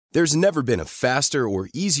There's never been a faster or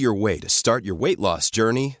easier way to start your weight loss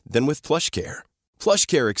journey than with PlushCare.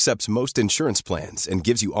 PlushCare accepts most insurance plans and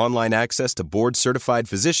gives you online access to board-certified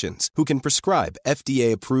physicians who can prescribe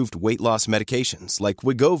FDA-approved weight loss medications like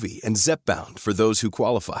Wegovy and Zepbound for those who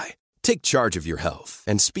qualify. Take charge of your health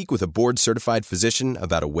and speak with a board-certified physician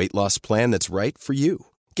about a weight loss plan that's right for you.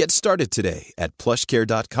 Get started today at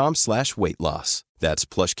plushcare.com/weightloss. That's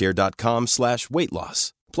plushcare.com/weightloss.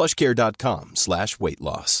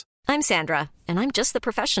 plushcare.com/weightloss. I'm Sandra, and I'm just the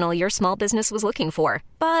professional your small business was looking for.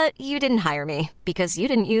 But you didn't hire me because you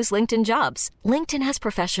didn't use LinkedIn Jobs. LinkedIn has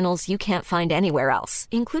professionals you can't find anywhere else,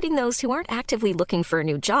 including those who aren't actively looking for a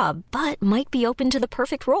new job, but might be open to the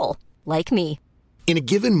perfect role, like me. In a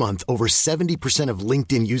given month, over 70% of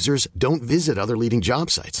LinkedIn users don't visit other leading job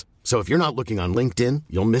sites. So if you're not looking on LinkedIn,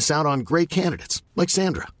 you'll miss out on great candidates like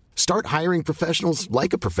Sandra. Start hiring professionals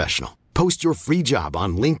like a professional. Post your free job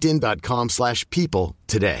on linkedin.com/people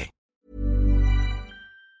today.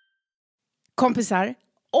 Kompisar,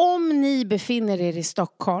 om ni befinner er i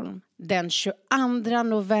Stockholm den 22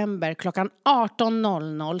 november klockan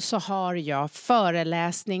 18.00 så har jag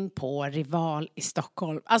föreläsning på Rival i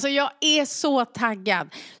Stockholm. Alltså jag är så taggad.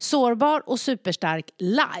 Sårbar och superstark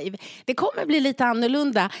live. Det kommer bli lite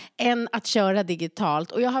annorlunda än att köra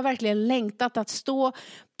digitalt. Och jag har verkligen längtat att stå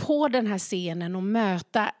på den här scenen och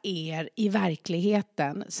möta er i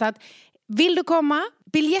verkligheten. Så att, vill du komma?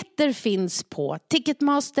 Biljetter finns på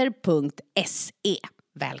ticketmaster.se.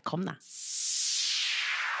 Välkomna!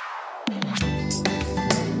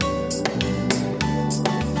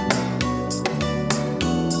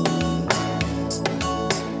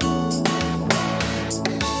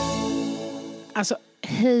 Alltså,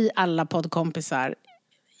 hej alla poddkompisar.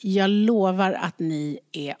 Jag lovar att ni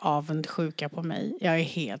är avundsjuka på mig. Jag är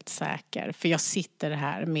helt säker. För jag sitter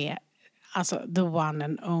här med the one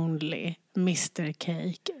and only Mr.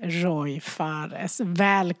 Cake, Roy Fares.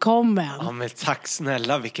 Välkommen! Ja, men tack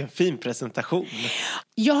snälla, vilken fin presentation.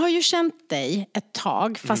 Jag har ju känt dig ett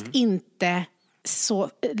tag, fast inte så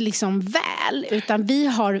liksom väl, utan vi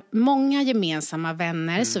har många gemensamma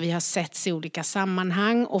vänner, så vi har setts i olika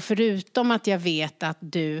sammanhang, och förutom att jag vet att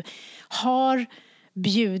du har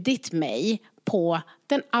bjudit mig på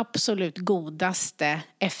den absolut godaste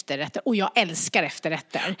efterrätter, och jag älskar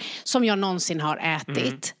efterrätter, som jag någonsin har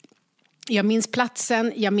ätit. Jag minns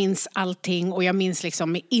platsen, jag minns allting, och jag minns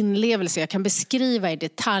liksom med inlevelse. Jag kan beskriva i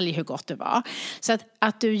detalj hur gott det var. Så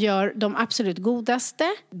att du gör de absolut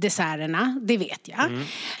godaste desserterna, det vet jag.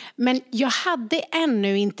 Men jag hade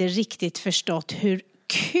ännu inte riktigt förstått hur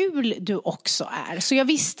kul du också är. Så jag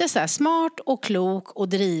visste så här, smart och klok och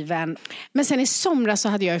driven. Men sen i somras så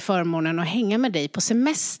hade jag ju förmånen att hänga med dig på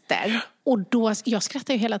semester. Och då, jag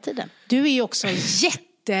skrattar ju hela tiden. Du är ju också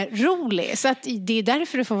jätterolig. Så att det är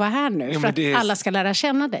därför du får vara här nu. För att alla ska lära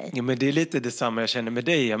känna dig. Ja, men det är lite detsamma jag känner med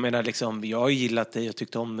dig. Jag menar liksom, jag har gillat dig och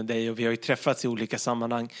tyckt om dig. Och vi har ju träffats i olika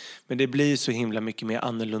sammanhang. Men det blir ju så himla mycket mer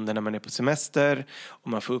annorlunda när man är på semester. Och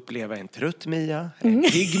man får uppleva en trött Mia, en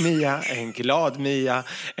pigg Mia, en glad Mia,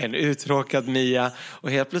 en uttråkad Mia.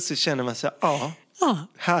 Och helt plötsligt känner man sig,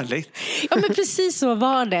 härligt. Ja, men precis så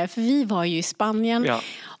var det. För vi var ju i Spanien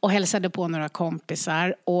och hälsade på några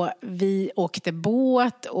kompisar. Och vi åkte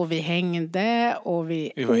båt och vi hängde och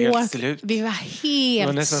vi var helt slut. Vi var helt det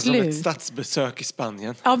var nästan slut. som ett stadsbesök i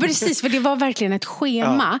Spanien. Ja, precis. För det var verkligen ett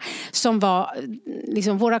schema som var,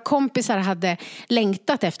 liksom, våra kompisar hade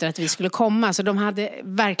längtat efter att vi skulle komma. Så de hade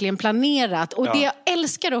verkligen planerat. Och det jag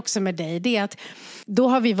älskar också med dig, det är att då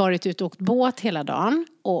har vi varit ute och åkt båt hela dagen.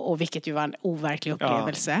 Och vilket ju var en overklig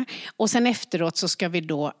upplevelse. Och sen efteråt så ska vi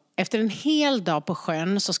då, efter en hel dag på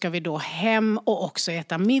sjön, så ska vi då hem och också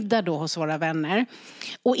äta middag då hos våra vänner.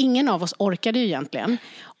 Och ingen av oss orkade ju egentligen.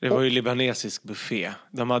 Det var ju libanesisk buffé.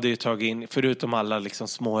 De hade ju tagit in, förutom alla liksom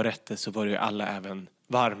små rätter, så var det ju alla även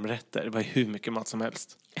varmrätter. Det var ju hur mycket mat som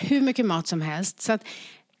helst. Hur mycket mat som helst. Så att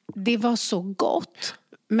det var så gott.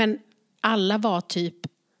 Men alla var typ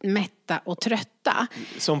mätta och trötta.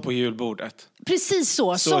 Som på julbordet. Precis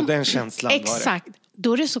så. Så den känslan exakt. var det.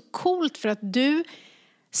 Då är det så coolt för att du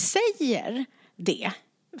säger det.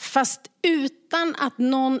 Fast utan att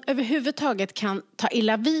någon överhuvudtaget kan ta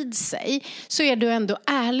illa vid sig, så är du ändå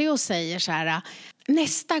ärlig och säger så här: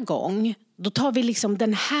 nästa gång, då tar vi liksom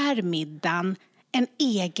den här middagen en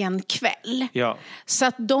egen kväll. Ja. Så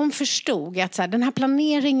att de förstod att så här, den här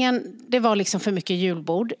planeringen, det var liksom för mycket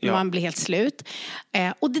julbord. Man blir helt slut.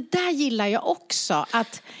 Och det där gillar jag också,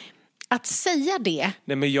 att säga det.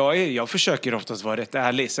 Nej, men jag försöker oftast vara rätt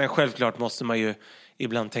ärlig. Sen självklart måste man ju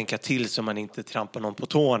ibland tänka till så man inte trampar någon på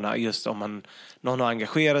tårna. Just om någon har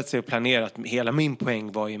engagerat sig och planerat. Hela min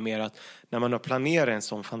poäng var ju mer att när man har planerat en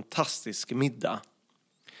sån fantastisk middag,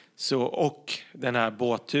 Så, och den här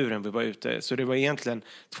båtturen vi var ute. Så det var egentligen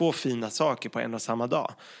 2 fina saker på en och samma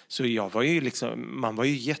dag. Så jag var ju man var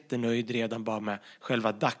ju jättenöjd redan bara med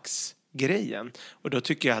själva dagsgrejen. Och då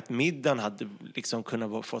tycker jag att middagen hade liksom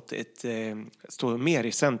kunnat fått stå mer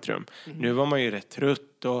i centrum. Nu var man ju rätt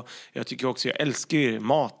trött, och jag tycker också, jag älskar ju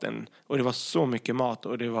maten. Och det var så mycket mat,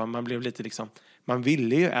 och man blev lite liksom... Man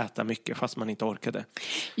ville ju äta mycket fast man inte orkade.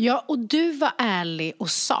 Ja, och du var ärlig och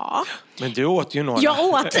sa... Men du åt ju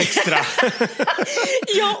några extra.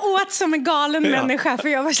 Jag åt som en galen människa, för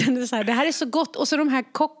jag kände så här, det här är så gott. Och så de här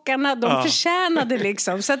kockarna, de förtjänade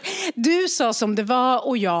liksom. Så att du sa som det var,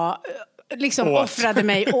 och jag liksom offrade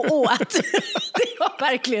mig och åt. Det var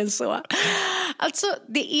verkligen så. Alltså,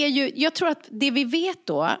 det är ju, jag tror att det vi vet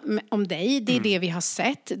då om dig, det är det vi har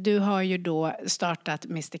sett. Du har ju då startat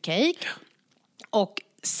Mr. Cake. Och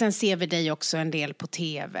sen ser vi dig också en del på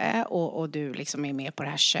tv, och du liksom är med på det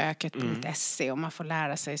här köket.se, och man får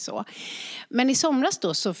lära sig så. Men i somras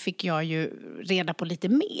då så fick jag ju reda på lite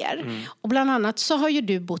mer. Och bland annat så har ju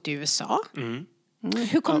du bott i USA.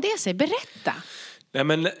 Hur kom det sig? Berätta. Nej,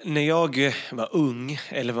 men när jag var ung,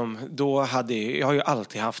 då jag har ju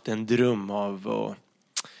alltid haft en dröm av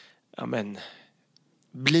att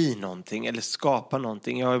bli någonting eller skapa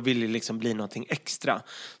någonting. Jag ville liksom bli någonting extra.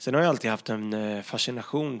 Sen har jag alltid haft en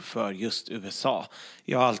fascination för just USA.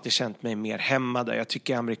 Jag har alltid känt mig mer hemma där. Jag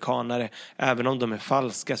tycker amerikanare, även om de är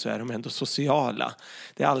falska, så är de ändå sociala.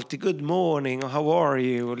 Det är alltid good morning och how are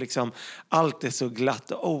you, och liksom allt är så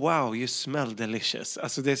glatt. Oh wow, you smell delicious.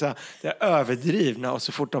 Alltså det är så, det är överdrivna, och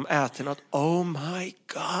så fort de äter något, oh my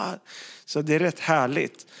god. Så det är rätt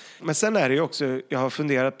härligt. Men sen är det ju också, jag har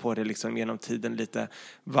funderat på det liksom genom tiden lite,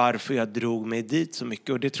 varför jag drog mig dit så mycket.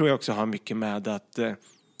 Och det tror jag också har mycket med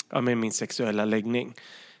med min sexuella läggning.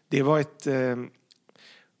 Det var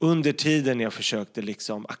under tiden jag försökte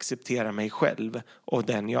liksom acceptera mig själv och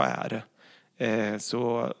den jag är,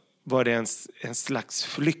 så var det en slags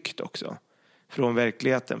flykt också från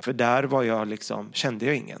verkligheten. För där var jag liksom, kände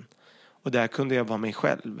jag ingen. Och där kunde jag vara mig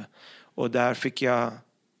själv. Och där fick jag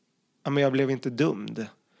blev inte dömd.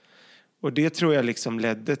 Och det tror jag liksom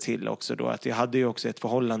ledde till också då att jag hade ju också ett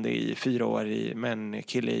förhållande i 4 år med en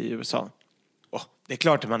kille i USA. Det är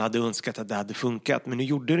klart att man hade önskat att det hade funkat, men nu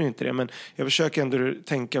gjorde det inte det. Men jag försöker ändå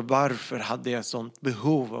tänka, varför hade jag sånt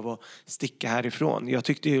behov av att sticka härifrån? Jag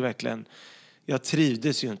tyckte ju verkligen, jag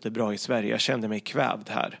trivdes ju inte bra i Sverige. Jag kände mig kvävd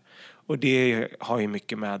här. Och det har ju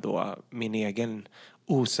mycket med då min egen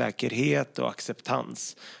osäkerhet och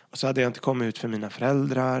acceptans. Och så hade jag inte kommit ut för mina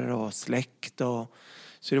föräldrar och släkt.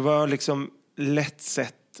 Så det var liksom lätt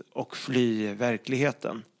sätt att fly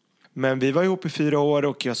verkligheten. Men vi var ihop i 4 år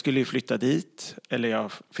och jag skulle ju flytta dit. Eller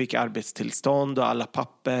jag fick arbetstillstånd och alla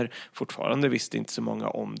papper. Fortfarande visste inte så många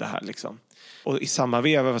om det här liksom. Och i samma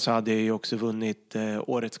veva så hade jag ju också vunnit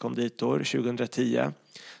Årets konditor 2010.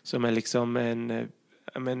 Som är liksom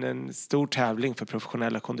en stor tävling för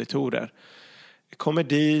professionella konditorer. Jag kommer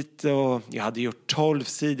dit och jag hade gjort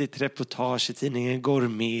 12-sidigt reportage i tidningen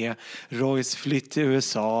Gourmet. Roys flytt till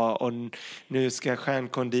USA och nu ska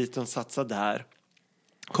stjärnkonditorn satsa där.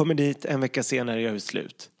 Kommer dit, 1 vecka senare gör vi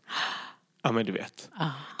slut. Ja, men du vet.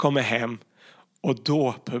 Kommer hem och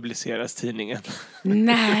då publiceras tidningen.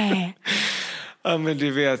 Nej. Ja, men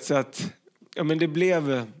du vet, så att det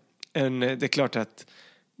blev det är klart att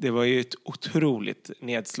det var ju ett otroligt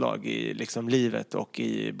nedslag i liksom livet och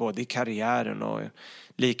i både i karriären och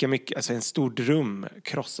lika mycket, alltså en stor dröm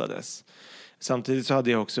krossades. Samtidigt så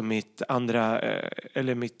hade jag också mitt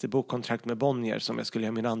bokkontrakt med Bonnier som jag skulle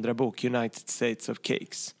göra min andra bok, United States of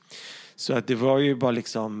Cakes. Så att det var ju bara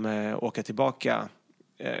liksom åka tillbaka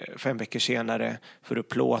 5 veckor senare för att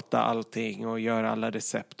plåta allting och göra alla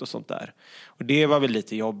recept och sånt där. Och det var väl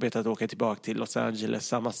lite jobbigt att åka tillbaka till Los Angeles,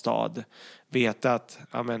 samma stad. Veta att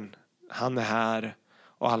han är här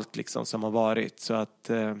och allt liksom som har varit. Så att,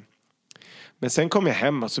 men sen kom jag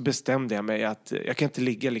hem och så bestämde jag mig att jag kan inte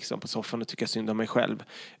ligga liksom på soffan och tycka synd om mig själv.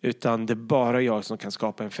 Utan det är bara jag som kan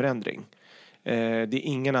skapa en förändring. Det är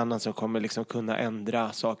ingen annan som kommer liksom kunna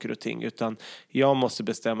ändra saker och ting, utan jag måste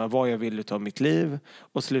bestämma vad jag vill utav mitt liv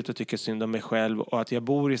och sluta tycka synd om mig själv, och att jag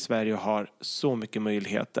bor i Sverige och har så mycket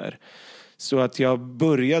möjligheter. Så att jag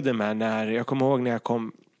började med jag kommer ihåg när jag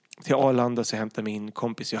kom till Arlanda, så hämtade min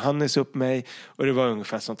kompis Johannes upp mig, och det var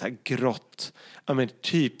ungefär sånt här grått,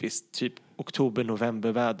 typiskt typ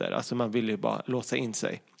oktober-november väder. Alltså man ville ju bara låsa in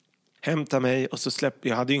sig. Hämta mig och så släppte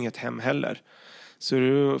jag, hade ju inget hem heller. Så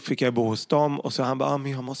då fick jag bo hos dem, och så han bara,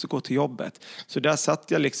 men jag måste gå till jobbet. Så där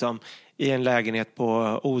satt jag liksom i en lägenhet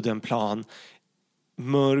på Odenplan.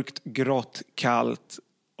 Mörkt, grått, kallt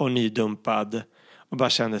och nydumpad. Och bara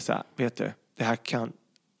kände så här, vet du, det här kan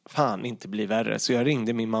fan inte bli värre. Så jag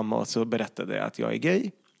ringde min mamma och så berättade att jag är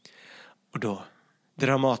gay. Och då,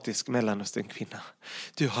 dramatisk Mellanösternkvinna.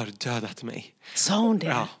 Du har dödat mig. Sa hon det?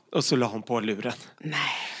 Ja, och så la hon på luren. Nej.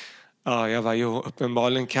 Ja, jag var ju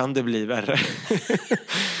uppenbarligen kan det bli värre.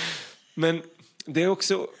 Men det är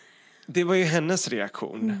också, det var ju hennes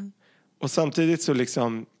reaktion. Och samtidigt så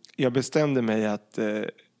liksom, jag bestämde mig att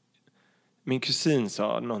min kusin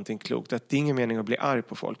sa någonting klokt. Att det är ingen mening att bli arg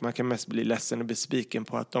på folk. Man kan mest bli ledsen och besviken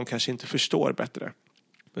på att de kanske inte förstår bättre.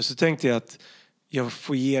 Men så tänkte jag att jag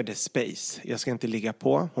får ge det space. Jag ska inte ligga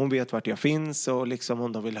på. Hon vet vart jag finns och liksom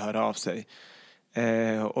om de vill höra av sig.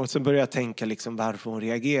 Och så började jag tänka liksom varför hon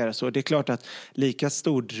reagerar. Så det är klart att lika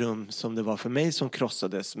stor dröm som det var för mig som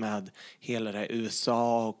krossades med hela det här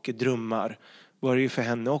USA och drömmar var det ju för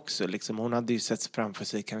henne också. Liksom. Hon hade ju sett framför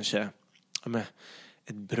sig kanske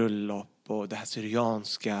ett bröllop och det här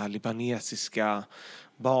syrianska, libanesiska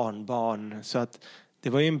barn. Så att det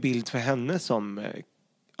var ju en bild för henne som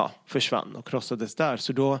försvann och krossades där.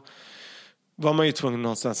 Så då var man ju tvungen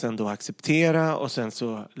någonstans ändå att acceptera och sen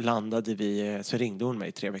så landade vi, så ringde hon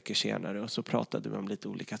mig 3 veckor senare och så pratade vi om lite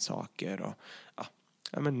olika saker och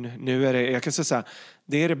men nu är det, jag kan säga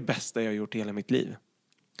det är det bästa jag har gjort i hela mitt liv.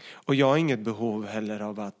 Och jag har inget behov heller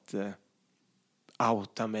av att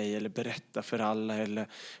outa mig eller berätta för alla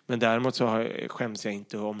men däremot så skäms jag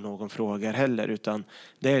inte om någon frågar heller utan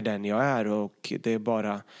det är den jag är och det är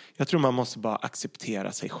bara, jag tror man måste bara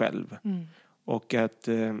acceptera sig själv. Och att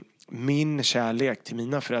min kärlek till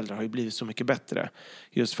mina föräldrar har ju blivit så mycket bättre.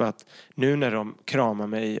 Just för att nu när de kramar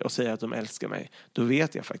mig och säger att de älskar mig, då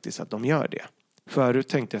vet jag faktiskt att de gör det. Förut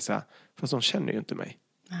tänkte jag så här, fast de känner ju inte mig.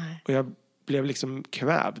 Nej. Och jag blev liksom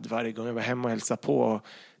kvävd varje gång jag var hemma och hälsade på och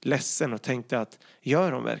ledsen och tänkte att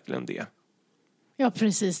gör de verkligen det? Ja,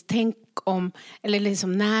 precis. Tänk om, eller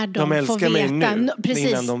liksom när de älskar får mig veta. nu, Precis,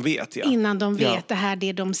 innan de vet. Ja. Innan de vet det här,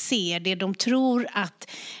 det de ser, det de tror att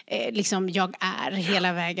liksom jag är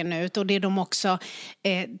hela vägen ut. Och det de också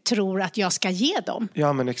tror att jag ska ge dem.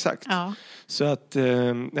 Ja, men exakt. Ja. Så att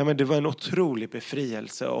men det var en otrolig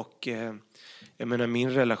befrielse och jag menar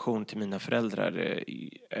min relation till mina föräldrar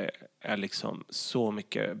är liksom så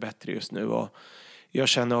mycket bättre just nu. Och jag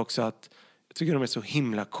känner också att jag tycker de är så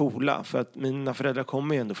himla coola. För att mina föräldrar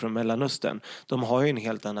kommer ju ändå från Mellanöstern. De har ju en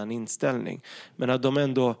helt annan inställning. Men att de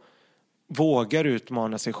ändå vågar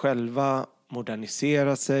utmana sig själva,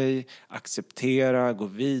 modernisera sig, acceptera, gå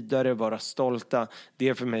vidare, vara stolta.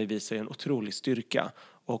 Det för mig visar en otrolig styrka.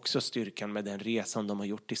 Och också styrkan med den resan de har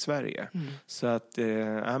gjort i Sverige. Så att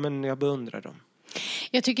men jag beundrar dem.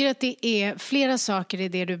 Jag tycker att det är flera saker i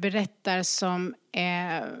det du berättar som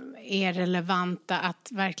är relevanta att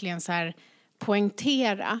verkligen så här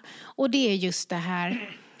poängtera. Och det är just det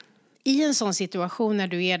här, i en sån situation när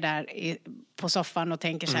du är där på soffan och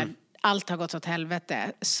tänker så här, allt har gått åt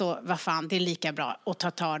helvete, så vad fan, det är lika bra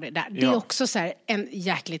att ta det där. Det är också så här en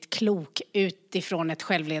jäkligt klok utifrån ett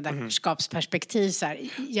självledarskapsperspektiv. Så här,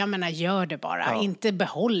 jag menar, gör det bara. Inte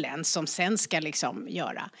behåll en som sen ska liksom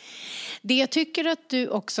göra. Det jag tycker att du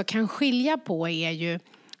också kan skilja på är ju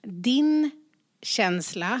din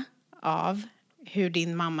känsla av hur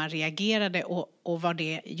din mamma reagerade och vad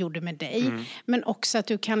det gjorde med dig. Men också att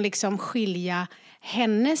du kan liksom skilja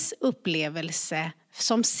hennes upplevelse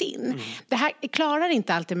som sin. Det här klarar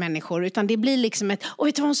inte alltid människor, utan det blir liksom ett, och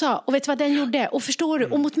vet du vad hon sa, och vet du vad den gjorde, och förstår du,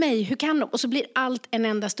 och mot mig, hur kan de? Och så blir allt en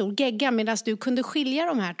enda stor gegga, medan du kunde skilja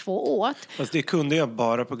de här två åt. Fast det kunde jag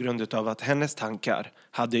bara på grund av att hennes tankar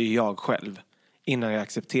hade ju jag själv innan jag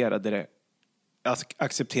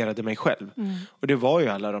accepterade mig själv. Och det var ju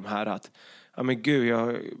alla de här att men gud, jag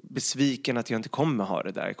är besviken att jag inte kommer ha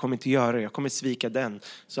det där. Jag kommer inte göra det, jag kommer svika den.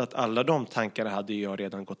 Så att alla de tankarna hade jag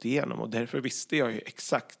redan gått igenom. Och därför visste jag ju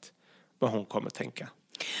exakt vad hon kommer tänka.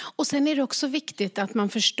 Och sen är det också viktigt att man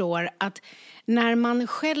förstår att när man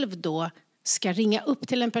själv då ska ringa upp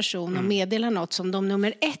till en person och meddela något som de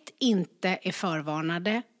nummer 1 inte är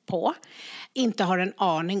förvarnade på, inte har en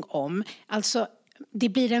aning om. Alltså, det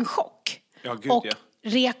blir en chock. Ja, gud, och ja.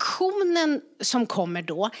 Reaktionen som kommer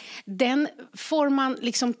då, den får man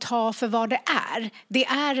liksom ta för vad det är. Det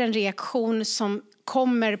är en reaktion som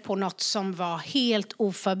kommer på något som var helt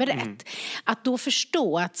oförberett. Att då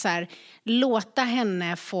förstå att så här, låta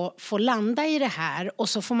henne få landa i det här, och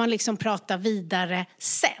så får man liksom prata vidare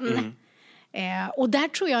sen. Och där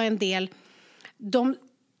tror jag en del, de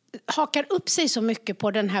hakar upp sig så mycket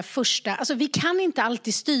på den här första, alltså vi kan inte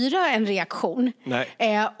alltid styra en reaktion.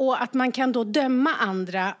 Och att man kan då döma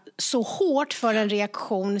andra så hårt för en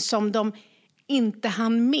reaktion som de inte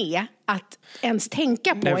hann med att ens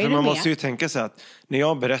tänka på. Nej, för man måste ju tänka sig att när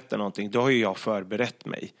jag berättar någonting, då har ju jag förberett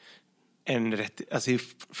mig alltså i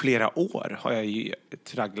flera år har jag ju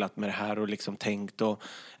tragglat med det här och liksom tänkt, och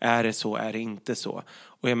är det så, är det inte så?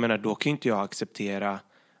 Och jag menar, då kan inte jag acceptera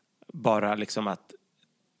bara liksom att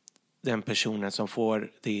den personen som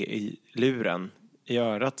får det i luren, i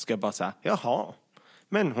örat, ska bara säga, jaha,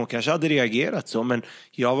 men hon kanske hade reagerat så, men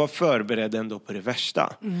jag var förberedd ändå på det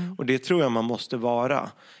värsta. Och det tror jag man måste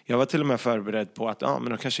vara. Jag var till och med förberedd på att men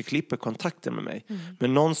de kanske klipper kontakten med mig.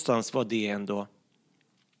 Men någonstans var det ändå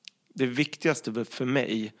det viktigaste för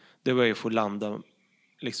mig. Det var ju att få landa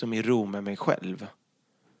liksom i ro med mig själv.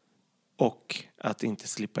 Och att inte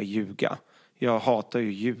slippa ljuga. Jag hatar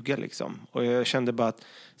ju ljuga liksom. Och jag kände bara att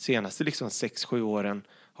senaste liksom 6-7 åren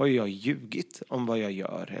har jag ljugit om vad jag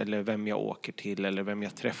gör. Eller vem jag åker till. Eller vem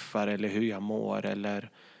jag träffar. Eller hur jag mår. Eller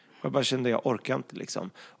jag bara kände att jag orkar inte liksom.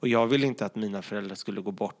 Och jag ville inte att mina föräldrar skulle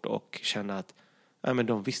gå bort och känna att men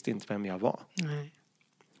de visste inte vem jag var. Nej.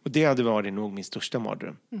 Och det hade varit nog min största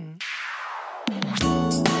mardröm.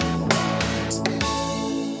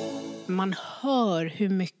 Man hör hur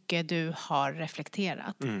mycket du har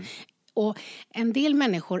reflekterat. Och en del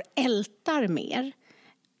människor ältar mer.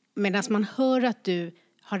 Medan man hör att du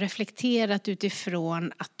har reflekterat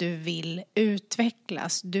utifrån att du vill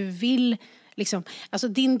utvecklas. Du vill liksom, alltså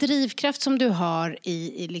din drivkraft som du har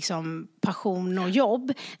i liksom passion och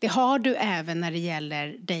jobb, det har du även när det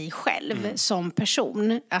gäller dig själv som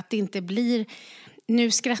person. Att det inte blir...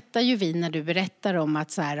 Nu skrattar ju vi när du berättar om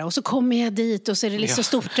att så här, och så kommer jag dit och så är det liksom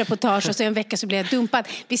stort reportage och så en vecka så blir jag dumpad.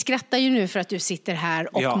 Vi skrattar ju nu för att du sitter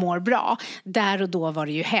här och mår bra. Där och då var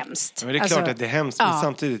det ju hemskt. Men det är klart att det är hemskt, men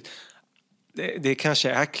samtidigt det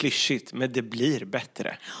kanske är klyschigt, men det blir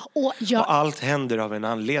bättre. Och allt händer av en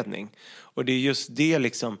anledning. Och det är just det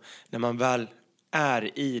liksom, när man väl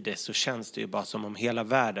är i det så känns det ju bara som om hela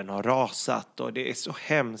världen har rasat och det är så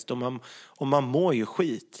hemskt och man mår ju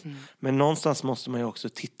skit. Men någonstans måste man ju också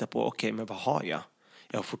titta på, okej, men vad har jag?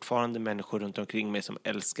 Jag har fortfarande människor runt omkring mig som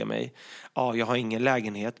älskar mig. Ja, jag har ingen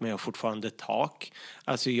lägenhet, men jag har fortfarande tak.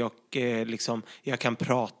 Alltså jag kan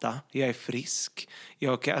prata, jag är frisk.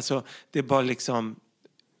 Alltså det är bara liksom,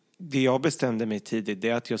 det jag bestämde mig tidigt, det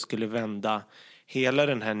är att jag skulle vända hela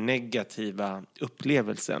den här negativa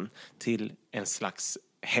upplevelsen till en slags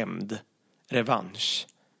hämnd, revansch.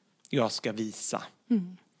 Jag ska visa.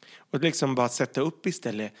 Och liksom bara sätta upp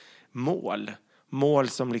istället mål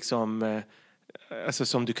som liksom, alltså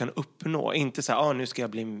som du kan uppnå. Inte så här, nu ska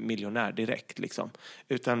jag bli miljonär direkt liksom.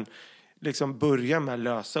 Utan liksom börja med att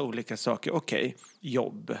lösa olika saker. Okej,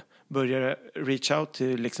 jobb. Börja reach out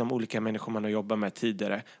till liksom olika människor man har jobbat med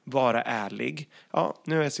tidigare. Vara ärlig. Ja,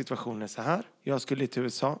 nu är situationen så här. Jag skulle till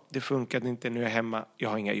USA. Det funkade inte. Nu är jag hemma. Jag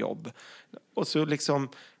har inga jobb. Och så liksom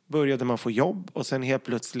började man få jobb. Och sen helt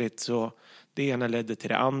plötsligt så det ena ledde till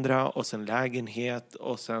det andra. Och sen lägenhet.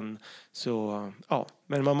 Och sen så,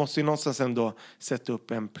 Men man måste ju någonstans ändå sätta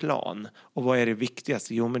upp en plan. Och vad är det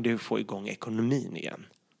viktigaste? Jo, men det är att få igång ekonomin igen.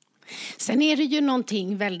 Sen är det ju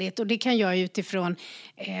någonting väldigt, och det kan jag utifrån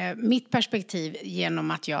mitt perspektiv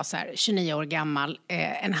genom att jag så här, 29 år gammal,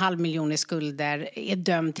 500 000 i skulder, är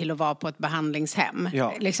dömd till att vara på ett behandlingshem.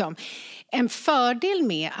 Ja. Liksom. En fördel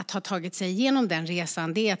med att ha tagit sig igenom den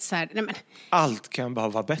resan, det är att så här, allt kan bara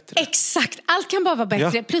vara bättre. Exakt, allt kan bara vara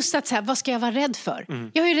bättre. Ja. Plus att så här, vad ska jag vara rädd för?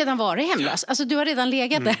 Jag har ju redan varit hemlös. Alltså du har redan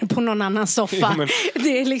legat där på någon annan soffa.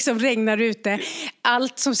 Det liksom regnar ute.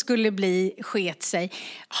 Allt som skulle bli sket sig.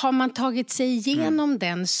 Har man tagit sig igenom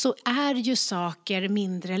den så är ju saker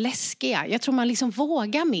mindre läskiga. Jag tror man liksom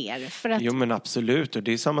vågar mer. För att... Jo, men absolut. Och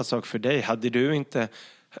det är samma sak för dig.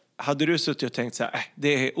 Hade du suttit och tänkt så här,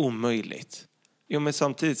 det är omöjligt. Jo, men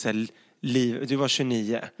samtidigt så här, du var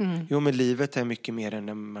 29. Jo, men livet är mycket mer än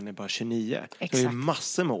när man är bara 29. Exakt. Det är ju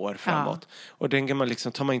massor med år framåt. Och den kan man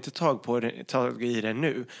liksom, tar man inte tag i det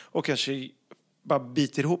nu och kanske bara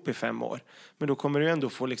biter ihop i 5 år. Men då kommer du ändå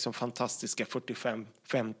få liksom fantastiska 45,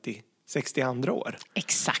 50, 60 andra år.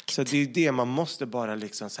 Exakt. Så det är det man måste bara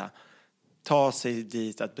liksom så här, ta sig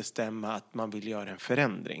dit att bestämma att man vill göra en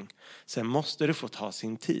förändring. Sen måste det få ta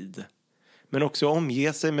sin tid. Men också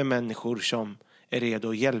omge sig med människor som är redo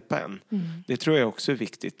att hjälpa en. Det tror jag också är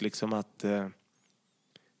viktigt. Liksom att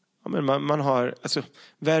men man har, alltså,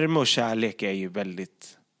 värme och kärlek är ju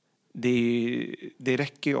väldigt, det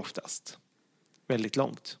räcker ju oftast väldigt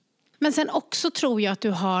långt. Men sen också tror jag att du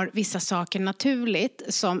har vissa saker naturligt,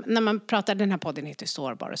 som när man pratar, den här podden heter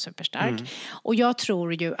Sårbar och superstark. Och jag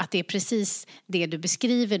tror ju att det är precis det du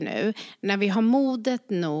beskriver nu. När vi har modet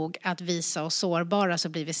nog att visa oss sårbara så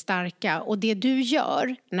blir vi starka. Och det du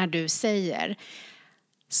gör när du säger,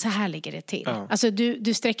 så här ligger det till. Alltså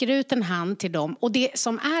du sträcker ut en hand till dem. Och det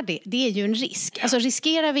som är det är ju en risk. Alltså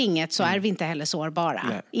riskerar vi inget så är vi inte heller sårbara.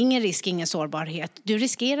 Nej. Ingen risk, ingen sårbarhet. Du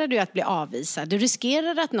riskerar ju att bli avvisad. Du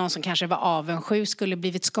riskerar att någon som kanske var avundsjuk skulle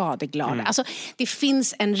blivit skadeglad. Alltså det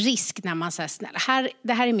finns en risk när man säger snälla,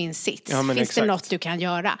 det här är min sits. Ja, finns det något du kan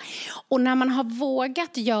göra? Och när man har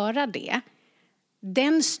vågat göra det,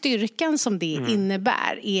 den styrkan som det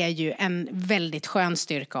innebär är ju en väldigt skön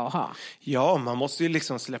styrka att ha. Ja, man måste ju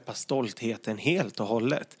liksom släppa stoltheten helt och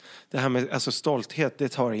hållet. Det här med alltså stolthet,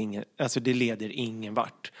 det leder ingen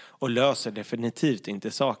vart och löser definitivt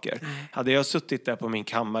inte saker. Hade jag suttit där på min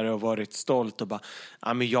kammare och varit stolt och bara,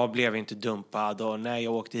 men jag blev inte dumpad och nej,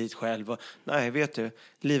 jag åkte hit själv. Och, nej, vet du,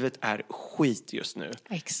 livet är skit just nu.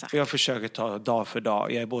 Exakt. Jag försöker ta dag för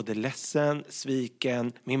dag. Jag är både ledsen,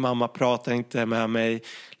 sviken, min mamma pratar inte med mig.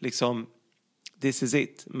 Liksom, this is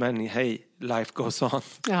it. Men hej, life goes on.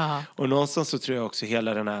 Ja. Och någonstans så tror jag också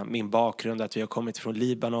hela den här, min bakgrund, att vi har kommit från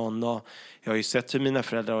Libanon och jag har ju sett hur mina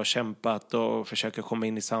föräldrar har kämpat och försöker komma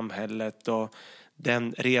in i samhället och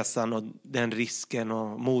den resan och den risken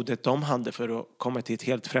och modet de hade för att komma till ett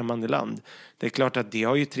helt främmande land. Det är klart att det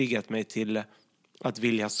har ju triggat mig till att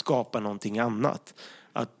vilja skapa någonting annat.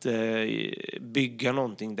 Att bygga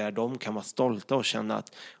någonting där de kan vara stolta och känna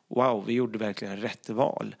att wow, vi gjorde verkligen rätt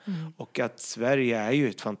val. Och att Sverige är ju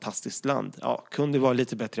ett fantastiskt land. Ja, kunde vara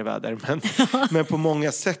lite bättre väder. Men på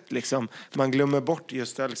många sätt liksom. Man glömmer bort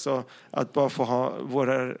just alltså att bara få ha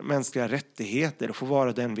våra mänskliga rättigheter och få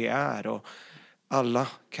vara den vi är. Och alla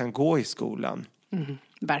kan gå i skolan.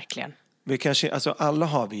 Verkligen. Vi kanske, alltså alla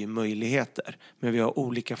har vi ju möjligheter. Men vi har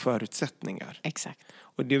olika förutsättningar. Exakt.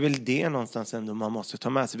 Och det är väl det någonstans ändå man måste ta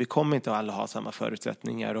med sig. Vi kommer inte alla ha samma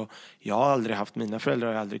förutsättningar. Och jag har aldrig haft, mina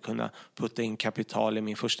föräldrar har aldrig kunnat putta in kapital i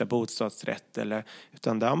min första bostadsrätt.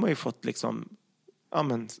 Utan där har man ju fått liksom,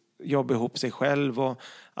 jobba ihop sig själv. Och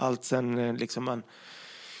allt sen liksom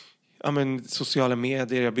sociala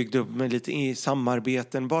medier. Jag byggde upp mig lite i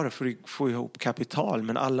samarbeten bara för att få ihop kapital.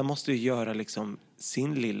 Men alla måste ju göra liksom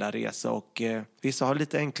sin lilla resa. Och vissa har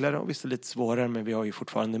lite enklare och vissa lite svårare. Men vi har ju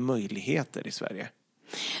fortfarande möjligheter i Sverige.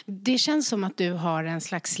 Det känns som att du har en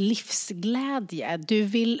slags livsglädje. Du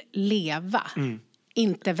vill leva,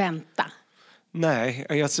 inte vänta. Nej,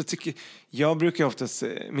 jag brukar oftast,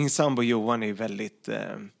 min sambo Johan är väldigt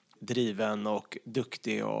driven och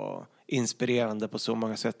duktig och inspirerande på så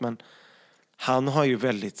många sätt. Men han har ju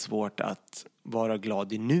väldigt svårt att vara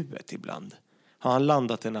glad i nuet ibland. Har han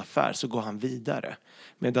landat i en affär så går han vidare.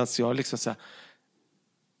 Medan jag liksom så här,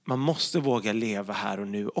 man måste våga leva här och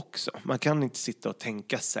nu också. Man kan inte sitta och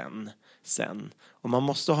tänka sen. Och man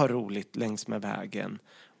måste ha roligt längs med vägen.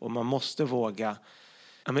 Och man måste våga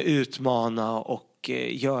utmana och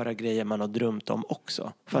göra grejer man har drömt om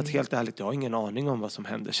också. För att helt ärligt, jag har ingen aning om vad som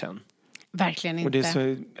händer sen. Verkligen inte.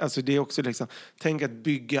 Och det är också liksom, tänk att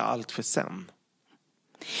bygga allt för sen.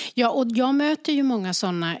 Ja, och jag möter ju många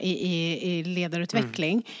sådana i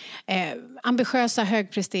ledarutveckling. Ambitiösa,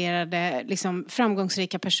 högpresterade, liksom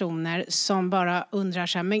framgångsrika personer som bara undrar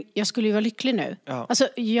så här, men jag skulle ju vara lycklig nu. Ja. Alltså,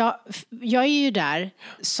 jag är ju där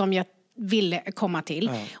som jag ville komma till.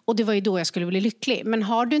 Ja. Och det var ju då jag skulle bli lycklig. Men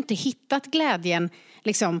har du inte hittat glädjen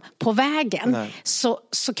liksom, på vägen så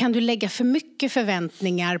kan du lägga för mycket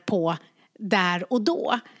förväntningar på där och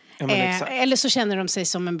då. Ja, eller så känner de sig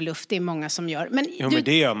som en bluff. Det är många som gör. Men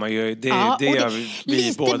det gör man ju. Det gör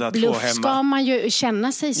vi båda två hemma. Ska man ju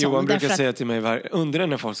känna sig som. Johan brukar säga till mig, undrar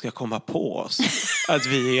när folk ska komma på oss att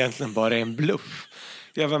vi egentligen bara är en bluff.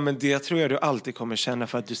 Men det tror jag du alltid kommer känna,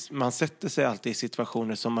 för att man sätter sig alltid i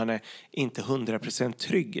situationer som man är inte 100%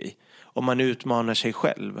 trygg i. Och man utmanar sig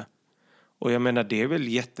själv. Och jag menar, det är väl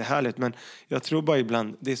jättehärligt. Men jag tror bara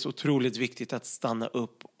ibland, det är så otroligt viktigt att stanna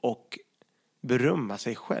upp och berömma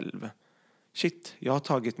sig själv. Shit, jag har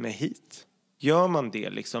tagit mig hit. Gör man det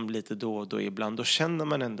liksom lite då och då ibland, då känner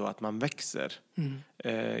man ändå att man växer.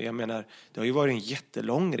 Jag menar, det har ju varit en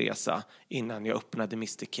jättelång resa innan jag öppnade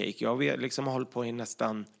Mr. Cake. Jag har liksom hållit på i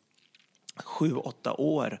nästan 7-8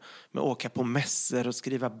 år med att åka på mässor och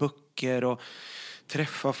skriva böcker och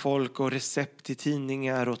träffa folk och recept i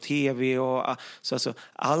tidningar och tv och så alltså,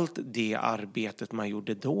 allt det arbetet man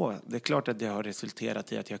gjorde då, det är klart att det har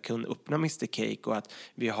resulterat i att jag kunde öppna Mr. Cake och att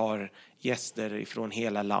vi har gäster ifrån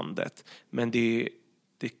hela landet. Men det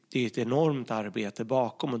är ett enormt arbete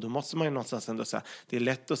bakom, och då måste man ju någonstans ändå säga, det är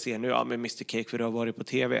lätt att se nu med Mr. Cake för du har varit på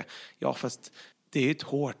tv. Ja, fast det är ett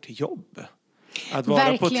hårt jobb. Att vara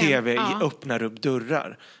verkligen på tv öppnar upp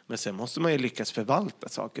dörrar, men sen måste man ju lyckas förvalta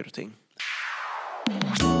saker och ting.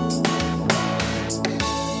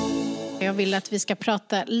 Jag vill att vi ska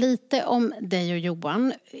prata lite om dig och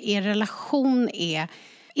Johan. Er relation är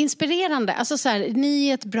Inspirerande. Alltså så här, ni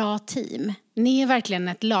är ett bra team. Ni är verkligen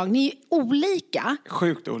ett lag. Ni är olika.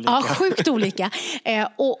 Sjukt olika. Ja, sjukt olika.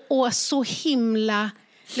 Och så himla...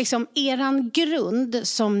 Liksom eran grund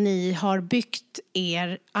som ni har byggt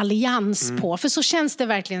er allians på. För så känns det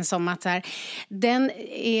verkligen som att här, den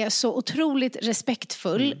är så otroligt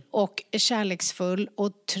respektfull och kärleksfull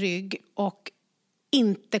och trygg och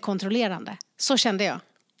inte kontrollerande. Så kände jag.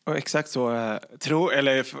 Och exakt så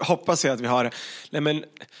hoppas jag att vi har det. Nej, men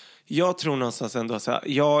jag tror någonstans ändå så här,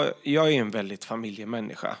 jag är en väldigt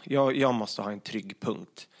familjemänniska. Jag måste ha en trygg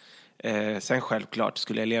punkt. Sen självklart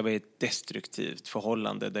skulle jag leva i ett destruktivt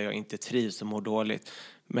förhållande där jag inte trivs och mår dåligt.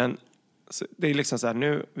 Men det är liksom så här,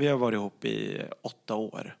 nu, vi har varit ihop i 8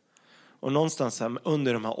 år. Och någonstans här,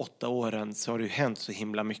 under de här 8 åren så har det ju hänt så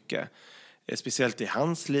himla mycket. Speciellt i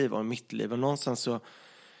hans liv och mitt liv. Och någonstans så,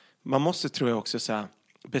 man måste tror jag också så här,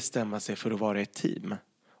 bestämma sig för att vara ett team.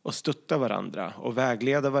 Och stötta varandra och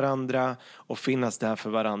vägleda varandra och finnas där för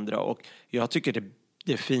varandra. Och jag tycker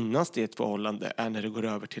det finaste i ett förhållande är när det går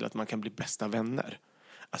över till att man kan bli bästa vänner.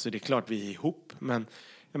 Alltså det är klart vi är ihop, men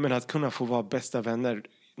jag menar att kunna få vara bästa vänner.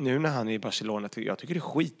 Nu när han är i Barcelona, jag tycker det är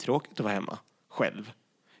skittråkigt att vara hemma själv.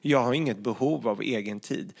 Jag har inget behov av egen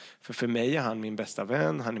tid. För mig är han min bästa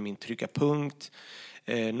vän, han är min trygga punkt.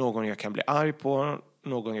 Någon jag kan bli arg på,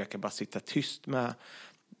 någon jag kan bara sitta tyst med.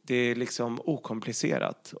 Det är liksom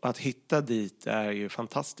okomplicerat. Och att hitta dit är ju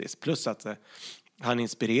fantastiskt. Plus att han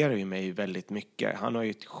inspirerar ju mig väldigt mycket. Han har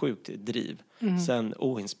ju ett sjukt driv. Sen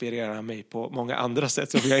oinspirerar han mig på många andra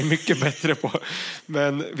sätt som jag är mycket bättre på.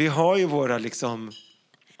 Men vi har ju våra liksom,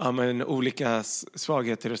 olika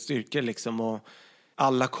svagheter och styrkor liksom. Och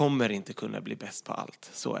alla kommer inte kunna bli bäst på allt.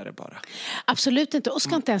 Så är det bara. Absolut inte. Och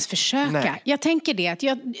ska inte ens försöka. Nej. Jag tänker det. Att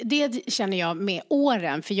det känner jag med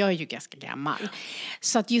åren. För jag är ju ganska gammal.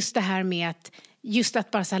 Så att just det här med att... Just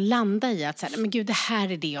att bara så här landa i att så här, men gud, det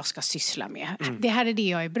här är det jag ska syssla med. Det här är det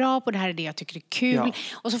jag är bra på, det här är det jag tycker är kul. Ja.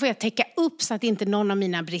 Och så får jag täcka upp så att inte någon av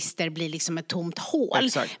mina brister blir liksom ett tomt hål.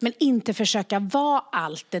 Exakt. Men inte försöka vara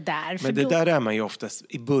allt det där. Men det där är man ju oftast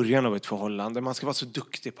i början av ett förhållande. Man ska vara så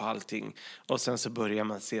duktig på allting. Och sen så börjar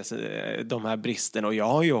man se de här bristerna. Och jag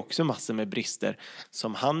har ju också massor med brister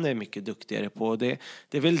som han är mycket duktigare på. Det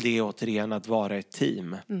är väl det återigen att vara ett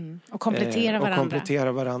team. Och komplettera varandra. Och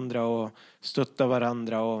komplettera varandra och stötta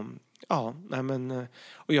varandra och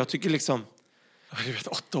och jag tycker liksom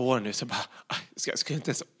 8 år nu så bara ska inte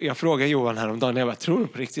ens, jag frågade Johan häromdagen, jag bara, tror du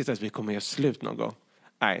på riktigt att vi kommer göra slut någon gång?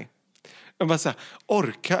 Nej. Jag bara så här,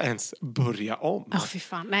 orka ens börja om. Fy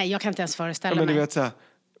fan. Nej, jag kan inte ens föreställa mig. Men du vet så här,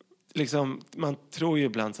 liksom, man tror ju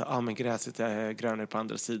ibland så här, men gräset är grönare på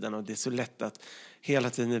andra sidan och det är så lätt att hela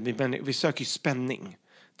tiden vi söker ju spänning.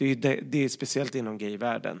 Det är speciellt inom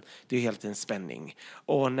gayvärlden. Det är helt en spänning.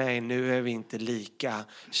 Nej, nu är vi inte lika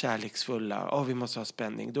kärleksfulla. Vi måste ha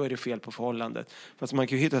spänning. Då är det fel på förhållandet. Fast man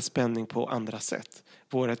kan ju hitta spänning på andra sätt.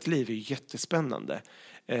 Vårt liv är ju jättespännande.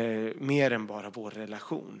 Mer än bara vår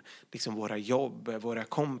relation. Liksom våra jobb, våra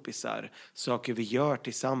kompisar. Saker vi gör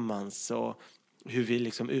tillsammans och hur vi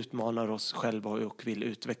liksom utmanar oss själva och vill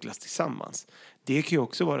utvecklas tillsammans. Det kan ju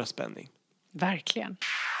också vara spänning. Verkligen.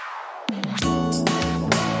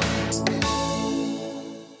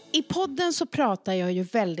 I podden så pratar jag ju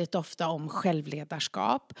väldigt ofta om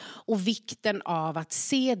självledarskap och vikten av att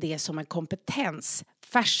se det som en kompetens,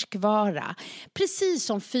 färskvara. Precis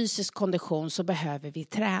som fysisk kondition så behöver vi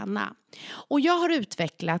träna. Och jag har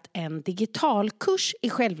utvecklat en digital kurs i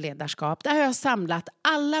självledarskap där jag har samlat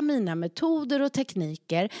alla mina metoder och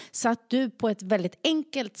tekniker så att du på ett väldigt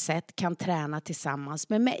enkelt sätt kan träna tillsammans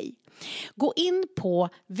med mig. Gå in på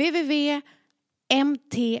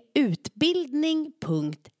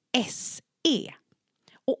www.mtutbildning.se.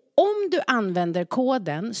 Och om du använder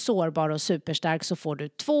koden sårbar och superstark så får du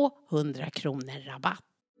 200 kronor rabatt.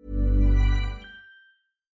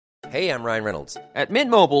 Hey, I'm Ryan Reynolds. At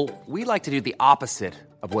Mint Mobile, we like to do the opposite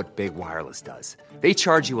of what Big Wireless does. They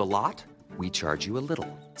charge you a lot, we charge you a little.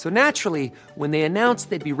 So naturally, when they announced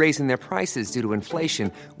they'd be raising their prices due to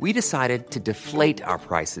inflation, we decided to deflate our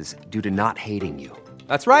prices due to not hating you.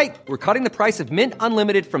 That's right. We're cutting the price of Mint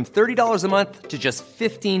Unlimited from $30 a month to just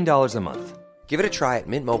 $15 a month. Give it a try at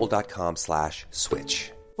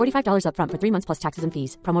mintmobile.com/switch. $45 up front for 3 months plus taxes and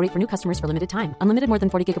fees. Promo rate for new customers for limited time. Unlimited more than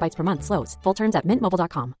 40 gigabytes per month. Slows full terms at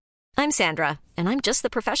mintmobile.com. I'm Sandra, and I'm just the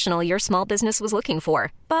professional your small business was looking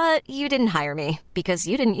for. But you didn't hire me because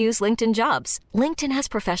you didn't use LinkedIn Jobs. LinkedIn has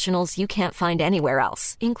professionals you can't find anywhere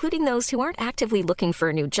else, including those who aren't actively looking for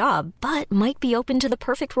a new job, but might be open to the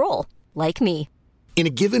perfect role, like me. In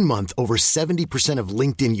a given month, over 70% of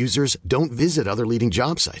LinkedIn users don't visit other leading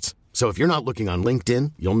job sites. So if you're not looking on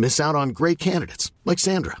LinkedIn, you'll miss out on great candidates like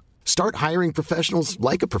Sandra. Start hiring professionals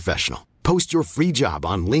like a professional. Post your free job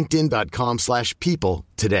on linkedin.com/people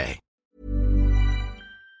today.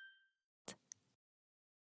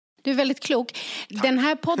 Du är väldigt klok. Den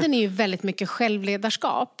här podden är ju väldigt mycket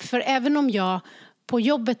självledarskap. För även om jag på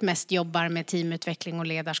jobbet mest jobbar med teamutveckling och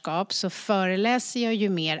ledarskap så föreläser jag ju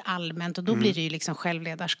mer allmänt och då blir det ju liksom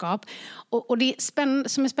självledarskap. Och det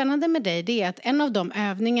som är spännande med dig, det är att en av de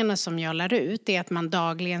övningarna som jag lär ut är att man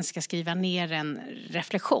dagligen ska skriva ner en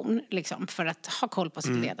reflektion liksom, för att ha koll på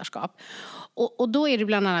sitt ledarskap. Och då är det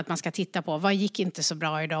bland annat att man ska titta på vad gick inte så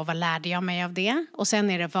bra idag och vad lärde jag mig av det? Och sen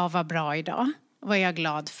är det vad var bra idag? Vad är jag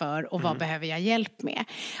glad för och vad behöver jag hjälp med?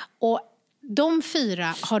 Och de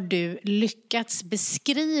 4 har du lyckats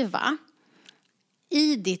beskriva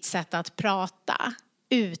i ditt sätt att prata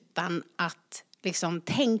utan att liksom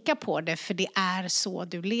tänka på det, för det är så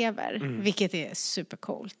du lever, vilket är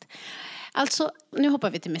supercoolt. Alltså, nu hoppar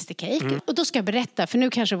vi till Mr. Cake och då ska jag berätta, för nu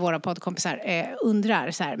kanske våra poddkompisar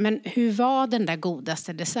undrar så här, men hur var den där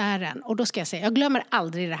godaste desserten? Och då ska jag säga, jag glömmer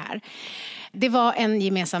aldrig det här. Det var en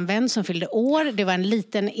gemensam vän som fyllde år. Det var en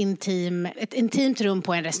liten ett intimt rum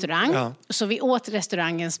på en restaurang. Ja. Så vi åt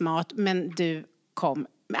restaurangens mat, men du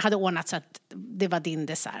hade ordnat så att det var din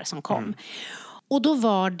dessert som kom. Och då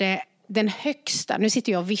var det den högsta, nu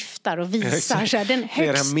sitter jag och viftar och visar så här, den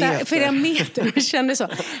högsta, flera meter, jag kände så.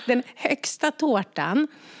 Den högsta tårtan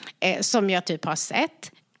som jag typ har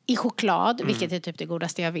sett i choklad, vilket är typ det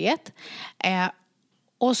godaste jag vet.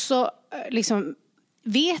 Och så liksom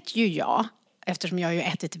vet ju jag, eftersom jag har ju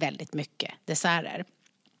ätit väldigt mycket desserter,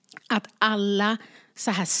 att alla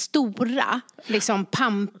så här stora, liksom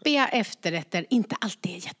pampiga efterrätter inte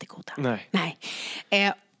alltid är jättegoda. Nej.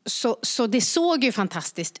 Så det såg ju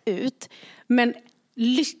fantastiskt ut. Men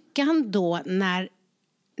lyckan då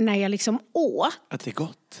när jag liksom åt. Att det är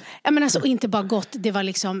gott. Ja, men alltså, och inte bara gott. Det var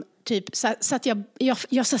liksom typ så att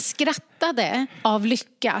jag så skrattade av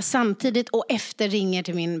lycka samtidigt. Och efter ringer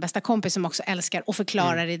till min bästa kompis som också älskar och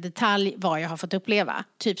förklarar i detalj vad jag har fått uppleva.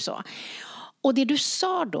 Typ så. Och det du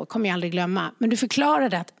sa då kommer jag aldrig glömma. Men du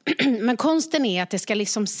förklarade att men konsten är att det ska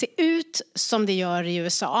liksom se ut som det gör i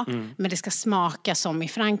USA. Men det ska smaka som i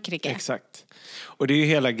Frankrike. Exakt. Och det är ju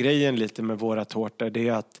hela grejen lite med våra tårtor. Det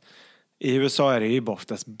är att i USA är det ju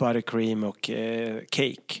oftast buttercream och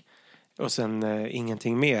cake. Och sen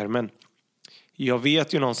ingenting mer. Men jag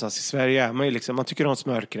vet ju någonstans i Sverige är man ju liksom, man tycker om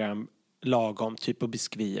smörkräm lagom, typ på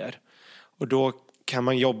biskvier. Och då kan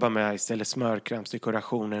man jobba med istället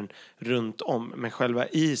smörkrämsdekorationen runt om. Men själva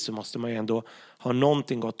i så måste man ju ändå ha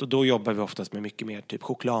någonting gott. Och då jobbar vi oftast med mycket mer typ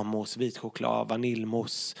chokladmousse, vitchoklad,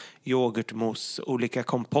 vaniljmousse, yoghurtmousse, olika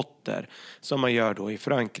kompotter som man gör då i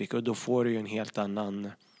Frankrike. Och då får du ju en helt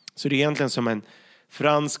annan. Så det är egentligen som en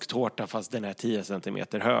fransk tårta fast den är 10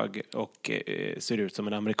 centimeter hög och ser ut som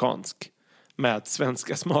en amerikansk. Med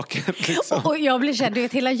svenska smaker liksom. Och jag blir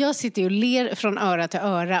kär, hela jag sitter ju och ler från öra till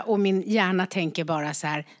öra och min hjärna tänker bara så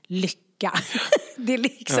här, lycka. Det är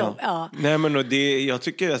liksom, ja. Nej men och jag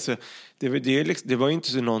tycker alltså, det var ju inte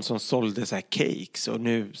så någon som sålde så här cakes och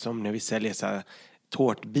nu som när vi säljer så här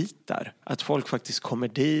tårtbitar. Att folk faktiskt kommer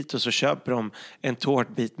dit och så köper de en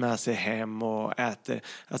tårtbit med sig hem och äter.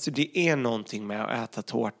 Alltså det är någonting med att äta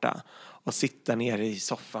tårta och sitta ner i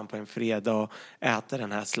soffan på en fredag och äta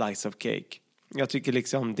den här slice of cake. Jag tycker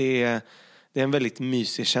liksom det är en väldigt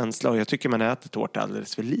mysig känsla och jag tycker man äter tårta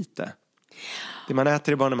alldeles för lite. Det man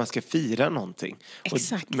äter är bara när man ska fira någonting.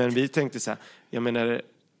 Exakt. Men vi tänkte så här, jag menar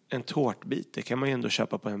en tårtbit, det kan man ju ändå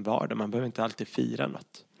köpa på en vardag. Man behöver inte alltid fira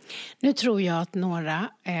något. Nu tror jag att några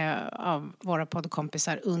av våra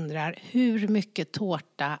poddkompisar undrar, hur mycket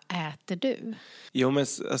tårta äter du? Jo men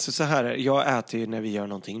alltså så här, jag äter ju när vi gör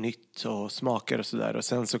någonting nytt och smakar och sådär. Och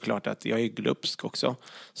sen såklart att jag är glupsk också.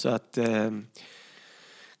 Så att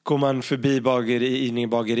går man förbi in i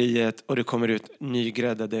bageriet och det kommer ut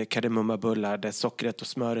nygräddade kardemummabullar där sockret och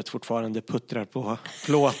smöret fortfarande puttrar på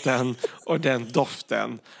plåten och den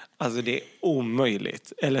doften. Alltså det är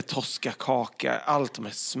omöjligt. Eller toskakaka, allt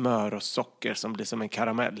med smör och socker som blir som en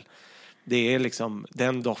karamell. Det är liksom,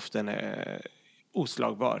 den doften är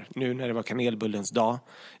oslagbar. Nu när det var kanelbullens dag.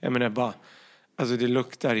 Jag menar bara, alltså det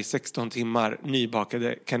luktar i 16 timmar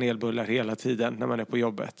nybakade kanelbullar hela tiden när man är på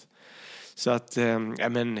jobbet. Så att,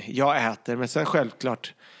 jag äter. Men sen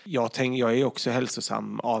självklart, jag är ju också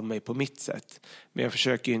hälsosam av mig på mitt sätt. Men jag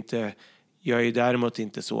försöker ju inte. Jag är ju däremot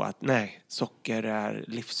inte så att socker är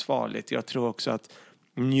livsfarligt. Jag tror också att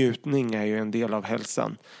njutning är ju en del av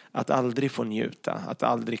hälsan. Att aldrig få njuta. Att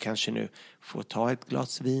aldrig kanske nu få ta ett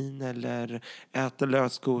glas vin eller äta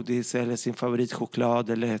lösgodis eller sin favoritchoklad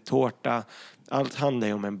eller tårta. Allt handlar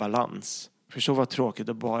ju om en balans. Förstå vad tråkigt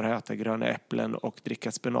att bara äta gröna äpplen och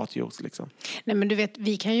dricka spenatjuice liksom. Nej, men du vet,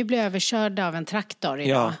 vi kan ju bli överkörda av en traktor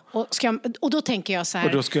idag. Ja. Och då tänker jag så här...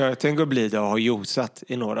 Och då ska jag tänka att bli det och ha juicat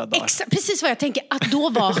i några dagar. Precis vad jag tänker, att då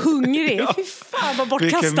vara hungrig. Ja. Fy fan vad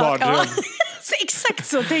bortkastat. Vilken mardröm. Ja. Så exakt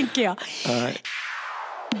så tänker jag.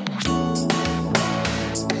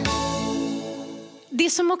 Det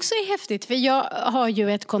som också är häftigt, för jag har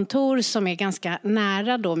ju ett kontor som är ganska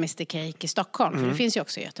nära då Mr. Cake i Stockholm, för det finns ju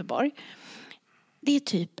också i Göteborg. Det är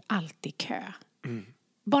typ alltid kö.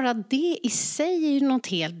 Bara det i sig är ju något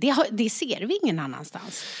helt, det ser vi ingen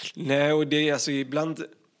annanstans. Nej, och det är alltså ibland,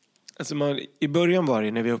 alltså i början var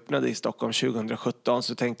det när vi öppnade i Stockholm 2017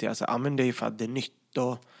 så tänkte jag så här, men det är ju för att det är nytt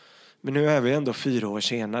och, men nu är vi ändå 4 år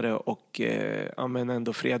senare och men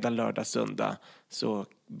ändå fredag, lördag, söndag så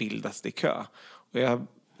bildas det kö. Och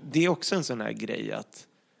det är också en sån här grej att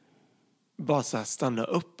bara så här stanna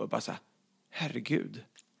upp och bara så här, herregud.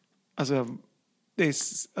 Alltså, det är,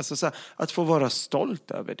 alltså så här, att få vara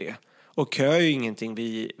stolt över det. Och kö är ju ingenting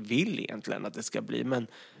vi vill egentligen att det ska bli. Men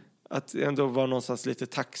att ändå vara någonstans lite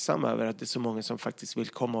tacksam över att det är så många som faktiskt vill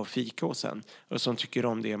komma och fika hos en. Och som tycker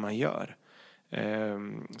om det man gör.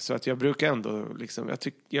 Så att jag brukar ändå liksom,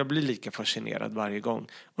 jag blir lika fascinerad varje gång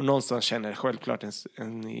och någonstans känner jag självklart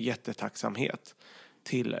en jättetacksamhet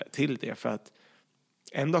till det, för att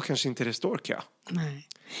en dag kanske inte det står kö. Nej.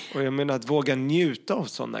 Och jag menar att våga njuta av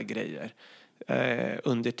sådana grejer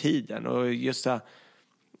under tiden, och just så,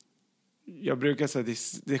 jag brukar säga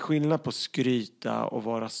det är skillnad på skryta och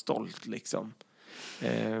vara stolt liksom.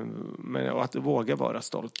 Men och att våga vara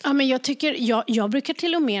stolt. Ja, men jag tycker jag brukar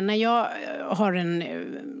till och med när jag har en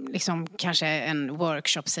liksom kanske en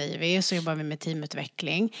workshop säger vi, så jobbar vi med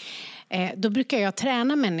teamutveckling. Då brukar jag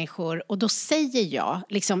träna människor och då säger jag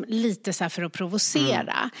liksom lite så här för att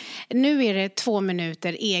provocera. Nu är det 2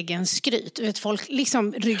 minuter egen skryt. Vet, folk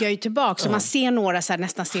liksom ryggar ju tillbaka så man ser några så här,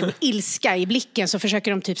 nästan ser ilska i blicken, så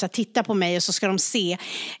försöker de typ så här, titta på mig och så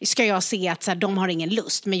ska jag se att så här, de har ingen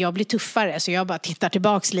lust, men jag blir tuffare så jag bara tittar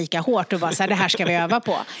tillbaks lika hårt och bara så här, det här ska vi öva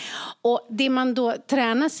på. Och det man då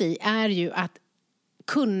tränas i är ju att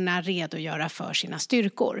kunna redogöra för sina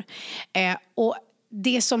styrkor. Och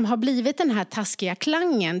det som har blivit den här taskiga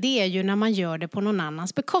klangen, det är ju när man gör det på någon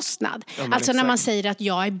annans bekostnad. Ja, alltså exakt. När man säger att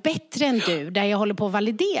jag är bättre än du, där jag håller på att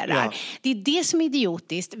validera. Ja. Det är det som är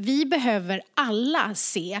idiotiskt. Vi behöver alla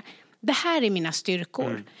se, det här är mina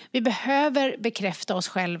styrkor. Vi behöver bekräfta oss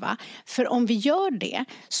själva. För om vi gör det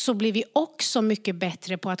så blir vi också mycket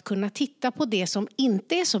bättre på att kunna titta på det som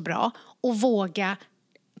inte är så bra och våga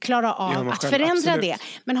klara av att förändra absolut. Det.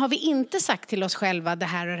 Men har vi inte sagt till oss själva det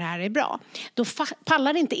här och det här är bra, då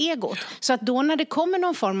pallar inte egot. Så att då när det kommer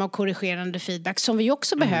någon form av korrigerande feedback som vi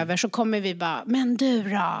också behöver, så kommer vi bara, men du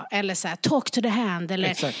då? Eller så här, talk to the hand. Eller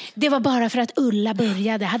exakt. Det var bara för att Ulla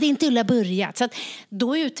började. Hade inte Ulla börjat? Så att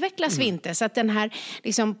då utvecklas vi inte. Så att den här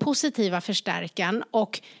liksom, positiva förstärkan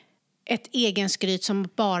och ett egenskryt som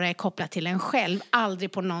bara är kopplat till en själv,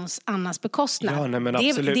 aldrig på någons annans bekostnad. Ja, nej, men det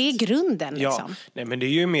är grunden liksom. Ja, nej, men det är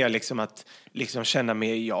ju mer liksom att liksom känna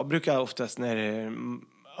mer, jag brukar oftast när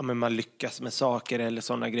man lyckas med saker eller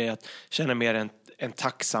sådana grejer, att känna mer en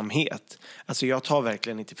tacksamhet. Alltså jag tar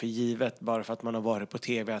verkligen inte för givet bara för att man har varit på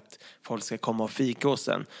tv att folk ska komma och fika hos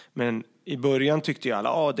en. Men i början tyckte ju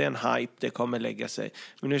alla, det är en hype, det kommer lägga sig.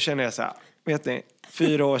 Men nu känner jag så här, vet ni,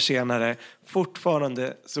 4 år senare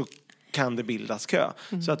fortfarande så kan det bildas kö.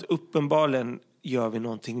 Så att uppenbarligen gör vi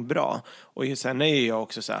någonting bra. Och sen är jag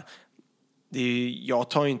också så här, jag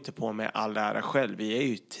tar inte på mig all ära själv. Vi är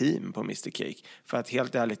ju ett team på Mr. Cake. För att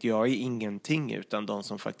helt ärligt, jag är ingenting utan de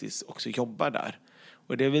som faktiskt också jobbar där.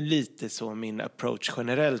 Och det är väl lite så min approach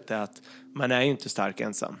generellt är, att man är ju inte stark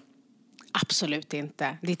ensam. Absolut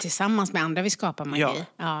inte. Det är tillsammans med andra vi skapar magi.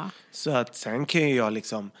 Ja. Så att sen kan ju jag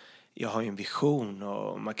liksom, jag har ju en vision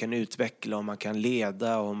och man kan utveckla och man kan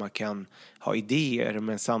leda och man kan ha idéer,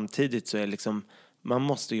 men samtidigt så är det liksom, man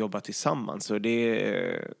måste jobba tillsammans, och det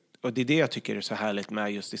är det jag tycker är så härligt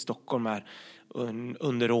med just i Stockholm är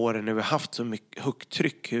under åren när vi har haft så mycket högt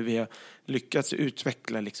tryck, hur vi har lyckats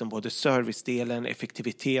utveckla liksom både servicedelen,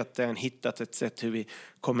 effektiviteten, hittat ett sätt hur vi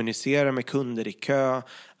kommunicerar med kunder i kö,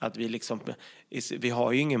 att vi liksom, vi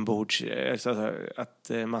har ju ingen bords, alltså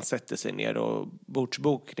att man sätter sig ner och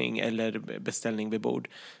bordsbokning eller beställning vid bord,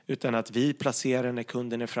 utan att vi placerar när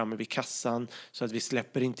kunden är framme vid kassan, så att vi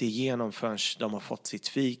släpper inte igenom förrän de har fått sitt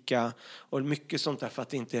fika, och mycket sånt där, för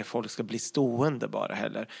att inte folk ska bli stående bara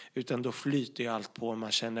heller, utan då flyter ju allt på,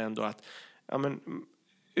 man känner ändå att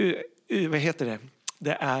vad heter det?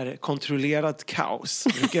 Det är kontrollerat kaos,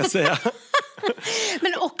 brukar jag säga.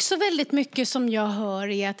 Men också väldigt mycket som jag hör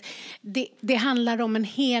är att det handlar om en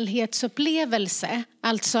helhetsupplevelse.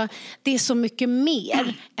 Alltså det är så mycket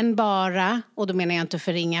mer än bara, och då menar jag inte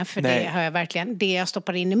förringa, för det har jag verkligen, det jag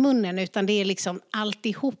stoppar in i munnen, utan det är liksom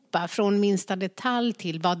alltihopa från minsta detalj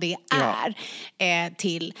till vad det är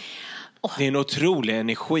till. Det är en otrolig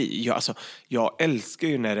energi. Jag älskar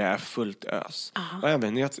ju när det är fullt ös. Och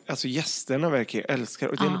även gästerna verkar ju älska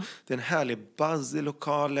det. Och det är en härlig buzz i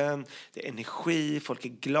lokalen. Det är energi, folk är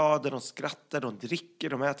glada, de skrattar, de dricker,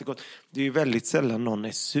 de äter gott. Det är ju väldigt sällan någon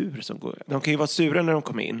är sur som går. De kan ju vara sura när de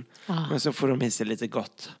kommer in. Men så får de i sig lite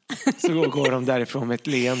gott. Så går de därifrån med ett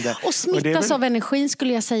leende. Och smittas av energin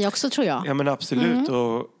skulle jag säga också, tror jag. Ja, men absolut.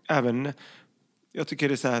 Och även... Jag tycker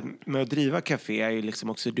det är så här, med att driva café är ju liksom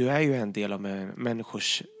också, du är ju en del av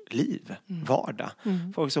människors liv, vardag.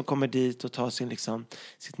 Folk som kommer dit och tar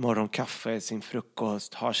sitt morgonkaffe, sin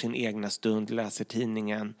frukost, har sin egna stund, läser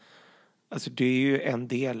tidningen. Alltså det är ju en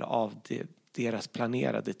del av deras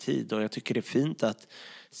planerade tid, och jag tycker det är fint att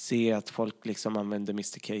se att folk liksom använder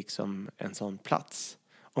Mr. Cake som en sån plats.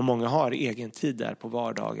 Och många har egen tid där på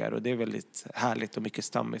vardagar, och det är väldigt härligt och mycket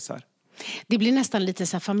stammisar. Det blir nästan lite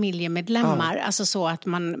så här familjemedlemmar. Alltså så att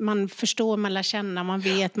man förstår, man lär känna, man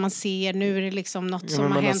vet, man ser. Nu är det liksom något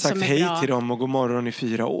som har hänt som är bra. Man har sagt hej till dem och god morgon i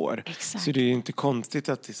 4 år. Exakt. Så det är ju inte konstigt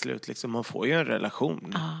att till slut liksom, man får ju en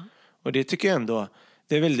relation. Och det tycker jag ändå,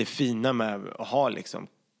 det är väldigt fina med att ha liksom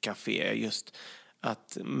café. Just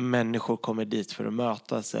att människor kommer dit för att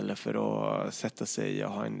mötas eller för att sätta sig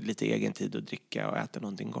och ha en lite egen tid att dricka och äta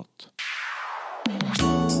någonting gott.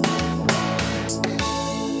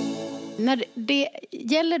 När det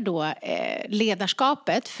gäller då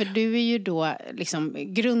ledarskapet, för du är ju då liksom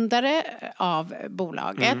grundare av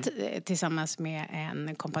bolaget tillsammans med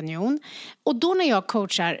en kompanjon. Och då när jag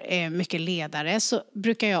coachar mycket ledare så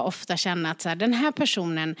brukar jag ofta känna att så här, den här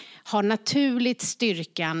personen har naturligt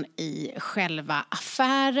styrkan i själva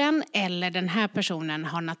affären, eller den här personen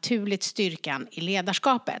har naturligt styrkan i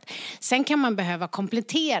ledarskapet. Sen kan man behöva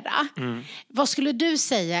komplettera. Vad skulle du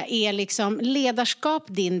säga är liksom ledarskap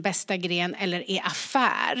din bästa gren, eller är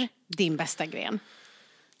affär din bästa gren?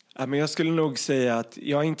 Ja, men jag skulle nog säga att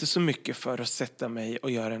jag är inte så mycket för att sätta mig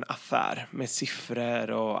och göra en affär med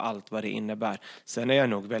siffror och allt vad det innebär. Sen är jag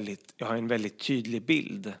nog jag har en väldigt tydlig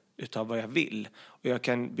bild utav vad jag vill. Och jag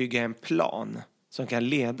kan bygga en plan som kan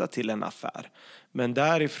leda till en affär. Men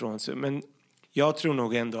därifrån men jag tror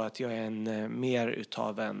nog ändå att jag är mer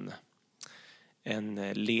utav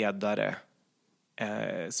en ledare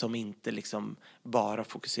som inte liksom bara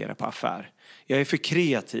fokuserar på affär. Jag är för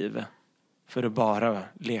kreativ för att bara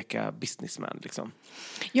leka businessman liksom.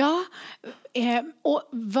 Ja, och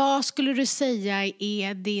vad skulle du säga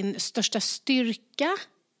är din största styrka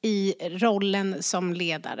i rollen som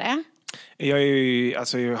ledare? Jag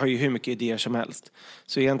har ju hur mycket idéer som helst.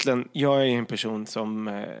 Så egentligen, jag är en person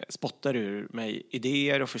som spottar ur mig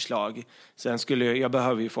idéer och förslag. Sen jag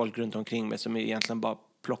behöver ju folk runt omkring mig som egentligen bara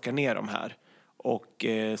plockar ner de här och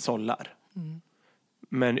sållar.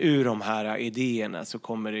 Men ur de här idéerna så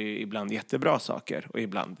kommer det ibland jättebra saker och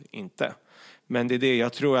ibland inte. Men det är det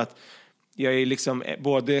jag tror att jag är liksom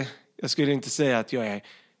jag skulle inte säga att jag är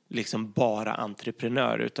liksom bara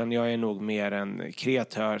entreprenör, utan jag är nog mer en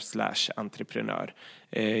kreatör / entreprenör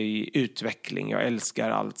i utveckling. Jag älskar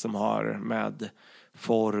allt som har med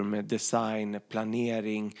form, design,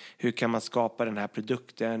 planering. Hur kan man skapa den här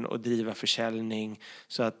produkten och driva försäljning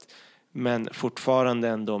så att, men fortfarande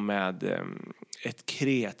ändå med ett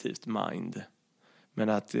kreativt mind. Men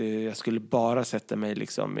att jag skulle bara sätta mig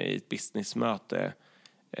liksom i ett businessmöte,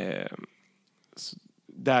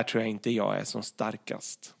 där tror jag inte jag är som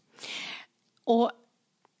starkast. Och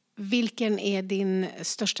vilken är din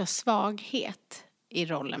största svaghet i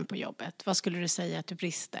rollen på jobbet? Vad skulle du säga att du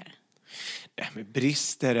brister? Men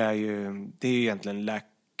brister är ju egentligen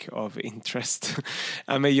lack of interest.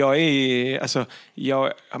 Men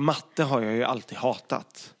matte har jag ju alltid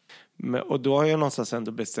hatat. Och då har jag någonstans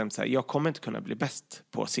ändå bestämt så här, jag kommer inte kunna bli bäst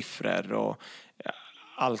på siffror och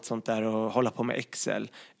allt sånt där och hålla på med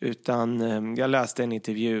Excel. Utan jag läste en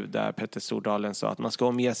intervju där Petter Stordalen sa att man ska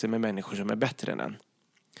omge sig med människor som är bättre än en.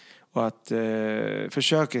 Och att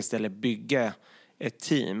försöka istället bygga ett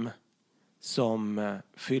team som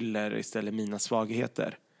fyller istället mina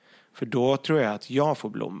svagheter. För då tror jag att jag får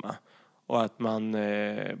blomma. Och att man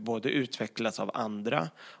både utvecklas av andra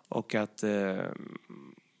och att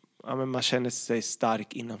man känner sig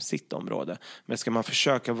stark inom sitt område. Men ska man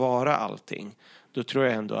försöka vara allting, då tror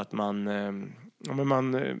jag ändå att man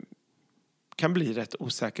kan bli rätt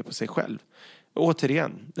osäker på sig själv. Och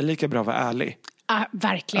återigen, det är lika bra att vara ärlig.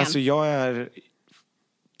 Verkligen. Alltså jag är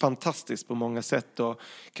fantastiskt på många sätt och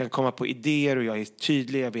kan komma på idéer och jag är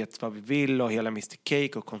tydlig, jag vet vad vi vill och hela Mr.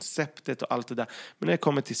 Cake och konceptet och allt det där. Men när det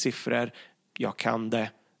kommer till siffror, jag kan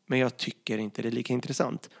det, men jag tycker inte det är lika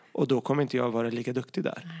intressant. Och då kommer inte jag vara lika duktig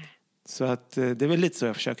där. Nej. Så att det är väl lite så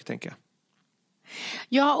jag försöker tänka.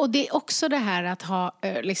 Ja, och det är också det här att ha,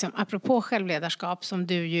 liksom, apropå självledarskap som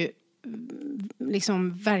du ju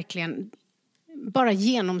liksom verkligen bara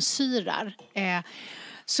genomsyrar,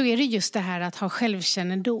 så är det just det här att ha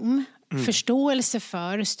självkännedom, förståelse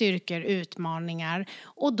för styrkor, utmaningar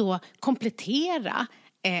och då komplettera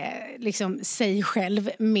liksom sig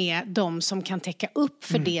själv med de som kan täcka upp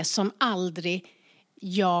för det som aldrig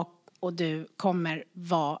jag och du kommer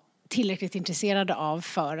vara tillräckligt intresserade av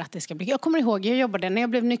för att det ska bli. Jag kommer ihåg, jag jobbade, när jag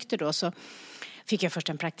blev nykter då så fick jag först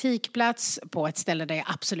en praktikplats på ett ställe där jag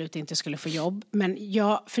absolut inte skulle få jobb. Men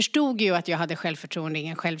jag förstod ju att jag hade självförtroende,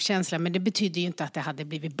 ingen självkänsla. Men det betydde ju inte att det hade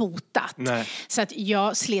blivit botat. Nej. Så att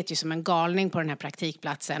jag slet ju som en galning på den här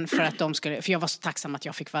praktikplatsen för jag var så tacksam att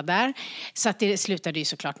jag fick vara där. Så att det slutade ju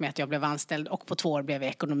såklart med att jag blev anställd och på 2 år blev jag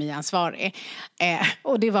ekonomiansvarig.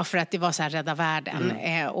 Och det var för att det var så här rädda världen.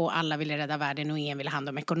 Och alla ville rädda världen och ingen ville hand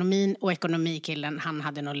om ekonomin. Och ekonomikillen, han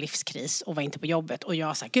hade någon livskris och var inte på jobbet. Och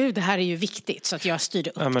jag sa, gud det här är ju viktigt. Så att jag styrde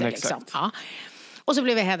upp det liksom. Ja. Och så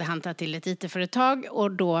blev jag headhuntad till ett IT-företag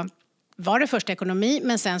och då var det först ekonomi,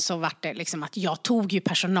 men sen så var det liksom att jag tog ju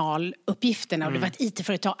personaluppgifterna och det var ett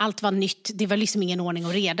IT-företag, allt var nytt, det var liksom ingen ordning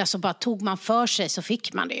och reda, så bara tog man för sig så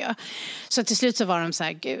fick man det ju. Så till slut så var de så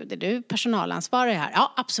här, gud är du personalansvarig här?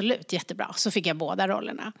 Ja, absolut, jättebra. Så fick jag båda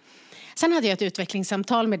rollerna. Sen hade jag ett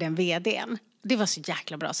utvecklingssamtal med den vdn. Det var så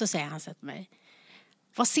jäkla bra. Så säger han så till mig,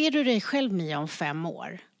 vad ser du dig själv, Mia, om 5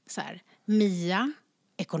 år? Så här, Mia,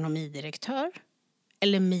 ekonomidirektör,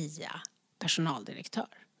 eller Mia, personaldirektör?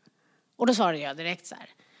 Och då svarade jag direkt så här,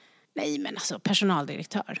 nej men alltså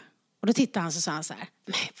personaldirektör. Och då tittade han så sa han så här,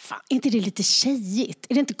 men fan, är inte det lite tjejigt?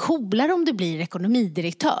 Är det inte coolare om du blir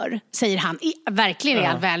ekonomidirektör? Säger han, verkligen i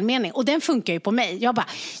all välmening. Och den funkar ju på mig. Jag bara,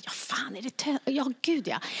 ja fan är det ja gud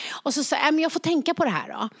ja. Och så sa jag, men jag får tänka på det här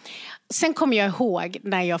då. Sen kom jag ihåg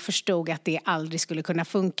när jag förstod att det aldrig skulle kunna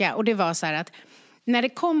funka. Och det var så här att när det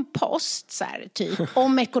kom post så här, typ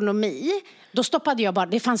om ekonomi, då stoppade jag bara,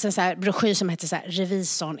 det fanns en så här broschyr som hette så här,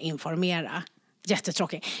 revisorn informera.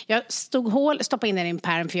 Jättetråkigt. Jag stoppade in den i en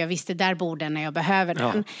pärm för jag visste där borde den när jag behöver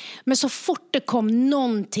den. Ja. Men så fort det kom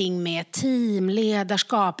någonting med team,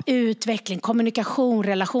 ledarskap, utveckling, kommunikation,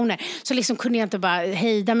 relationer, så liksom kunde jag inte bara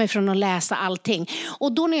hejda mig från att läsa allting.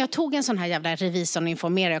 Och då när jag tog en sån här jävla revisorn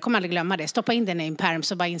informera, jag kommer aldrig glömma det, stoppade in den i en pärm,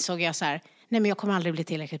 så bara insåg jag så här, nej men jag kommer aldrig bli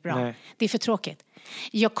tillräckligt bra. Nej. Det är för tråkigt.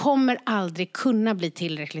 Jag kommer aldrig kunna bli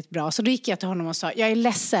tillräckligt bra. Så då gick jag till honom och sa, jag är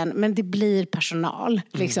ledsen men det blir personal.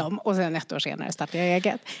 Liksom. Och sen 1 år senare startade jag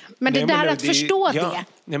eget. Men det där att förstå det.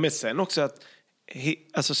 Nej, men sen också att,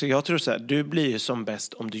 alltså, så jag tror så här, du blir ju som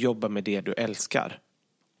bäst om du jobbar med det du älskar.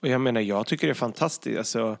 Och jag menar, jag tycker det är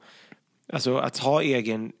fantastiskt. Alltså att ha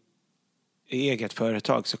eget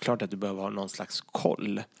företag, så klart att du behöver ha någon slags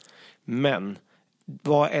koll. Men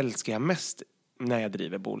vad älskar jag mest när jag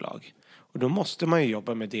driver bolag? Och då måste man ju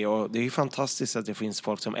jobba med det. Och det är ju fantastiskt att det finns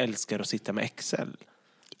folk som älskar att sitta med Excel.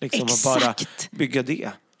 Liksom, och bara bygga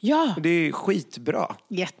det. Ja. Och det är skitbra.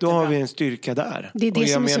 Jättebra. Då har vi en styrka där. Det är det och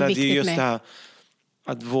jag som är så viktigt. Det är just det här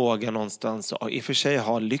att våga någonstans. Och i och för sig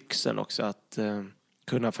ha lyxen också att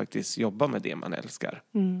kunna faktiskt jobba med det man älskar.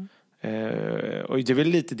 Och det är väl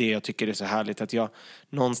lite det jag tycker är så härligt. Att jag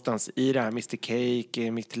någonstans i det här Mr. Cake,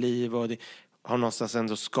 i mitt liv och det, har någonstans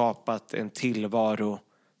ändå skapat en tillvaro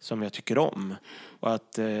som jag tycker om. Och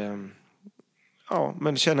att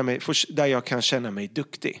men där jag kan känna mig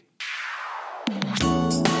duktig.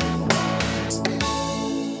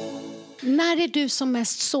 När är du som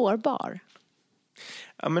mest sårbar?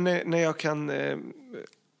 Ja, men när jag kan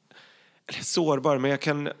sårbar, men jag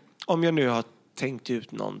kan, om jag nu har tänkt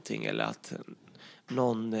ut någonting eller att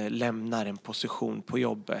någon lämnar en position på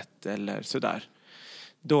jobbet eller sådär,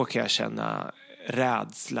 då kan jag känna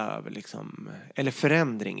rädsla över eller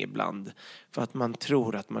förändring ibland, för att man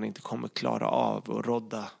tror att man inte kommer klara av att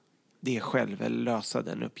rodda det själv eller lösa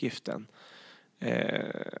den uppgiften.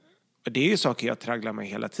 Och det är ju saker jag tragglar med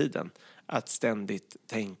hela tiden, att ständigt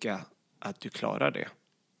tänka att du klarar det.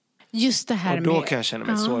 Just det här, och då kan jag känna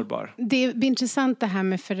mig sårbar. Det är intressant det här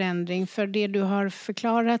med förändring, för det du har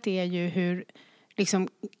förklarat är ju hur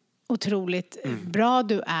otroligt bra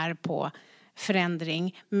du är på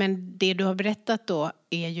förändring, men det du har berättat då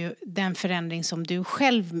är ju den förändring som du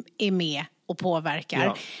själv är med och påverkar.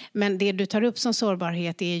 Ja. Men det du tar upp som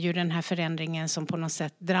sårbarhet är ju den här förändringen som på något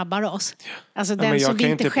sätt drabbar oss. Alltså den som vi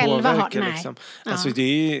inte själva har. Liksom. Alltså,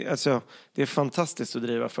 det är fantastiskt att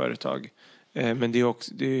driva företag. Men det är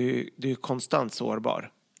också det är konstant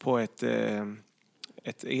sårbar på ett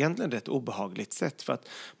egentligen rätt obehagligt sätt. För att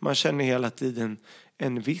man känner hela tiden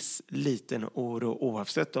en viss liten oro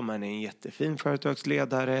oavsett om man är en jättefin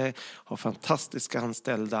företagsledare, har fantastiska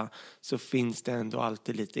anställda, så finns det ändå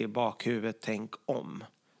alltid lite i bakhuvudet,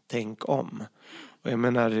 tänk om. Och jag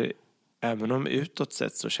menar, även om utåt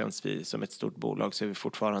sett så känns vi som ett stort bolag, så är vi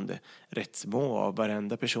fortfarande rätt små och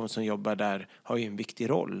varenda person som jobbar där har ju en viktig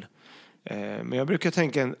roll. Men jag brukar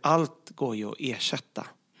tänka att allt går ju att ersätta.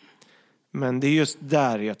 Men det är just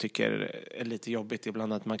där jag tycker är lite jobbigt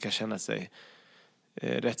ibland, att man kan känna sig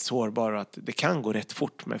rätt sårbar och att det kan gå rätt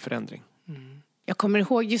fort med förändring. Mm. Jag kommer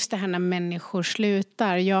ihåg just det här när människor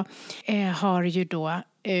slutar. Jag har ju då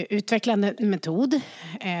utvecklat en metod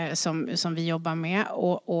som vi jobbar med.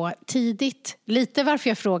 Och tidigt, lite varför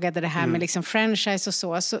jag frågade det här med liksom franchise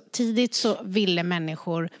och så tidigt så ville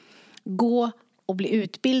människor gå och bli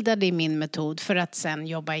utbildade i min metod för att sen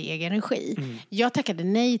jobba i egen regi. Jag tackade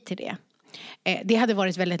nej till det. Det hade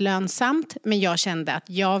varit väldigt lönsamt, men jag kände att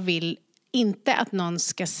jag vill inte att någon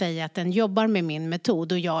ska säga att den jobbar med min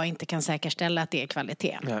metod och jag inte kan säkerställa att det är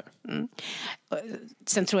kvalitet.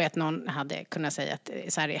 Sen tror jag att någon hade kunnat säga att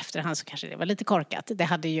så här i efterhand så kanske det var lite korkat. Det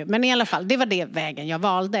hade ju, men i alla fall, det var det vägen jag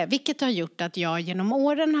valde. Vilket har gjort att jag genom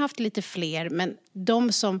åren har haft lite fler, men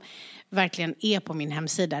de som verkligen är på min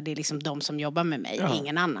hemsida, det är liksom de som jobbar med mig,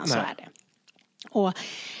 ingen annan. Så är det.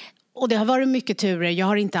 Och det har varit mycket turer. Jag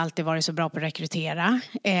har inte alltid varit så bra på att rekrytera.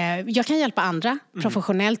 Jag kan hjälpa andra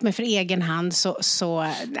professionellt, men för egen hand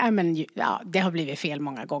det har blivit fel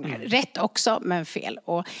många gånger. Rätt också, men fel.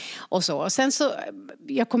 Och så. Och sen så,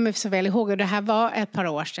 jag kommer så väl ihåg, och det här var ett par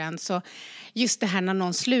år sedan, så just det här när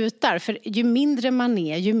någon slutar. För ju mindre man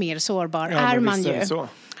är, ju mer sårbar är man ju. Så.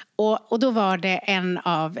 Och då var det en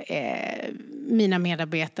av mina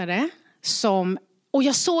medarbetare som... Och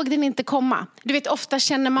jag såg den inte komma. Du vet, ofta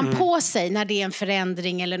känner man på sig när det är en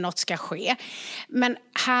förändring eller något ska ske. Men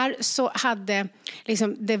här så hade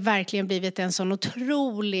liksom, det verkligen blivit en sån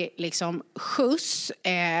otrolig liksom, skjuts.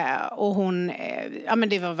 Och hon, men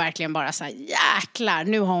det var verkligen bara så här, jäklar,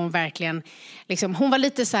 nu har hon verkligen, liksom, hon var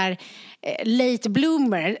lite så här... late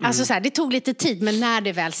bloomer, alltså så här, det tog lite tid, men när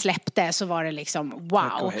det väl släppte så var det liksom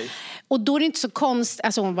wow. Och då är det inte så konstigt,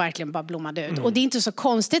 alltså hon verkligen bara blommade ut. Och det är inte så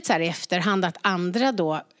konstigt så här i efterhand att andra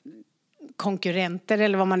då konkurrenter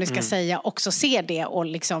eller vad man nu ska säga också ser det och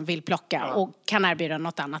liksom vill plocka och kan erbjuda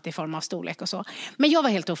något annat i form av storlek och så. Men jag var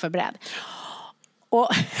helt oförberedd.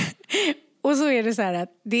 Och så är det så här att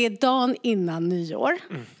det är dagen innan nyår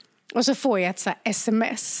och så får jag ett så här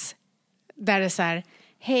sms där det är så här: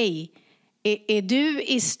 hej, är du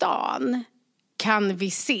i stan? Kan vi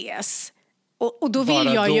ses? Och då vill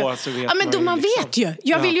jag ju... Ja, men då man liksom, vet ju.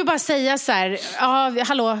 Jag vill ju bara säga så här,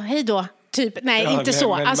 hallå, hej då. Typ, nej, inte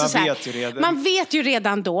så. Men alltså, man, så här, vet ju redan. Man vet ju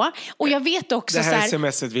redan då. Och jag vet också det här så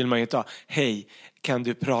här... smset vill man ju ta. Hej, kan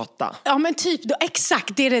du prata? Ja, men typ, då,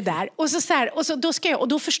 exakt, det är det där. Och så här, och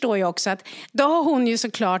då förstår jag också att då har hon ju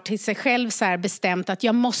såklart till sig själv så här bestämt att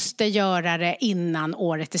jag måste göra det innan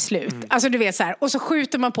året är slut. Alltså du vet så här, och så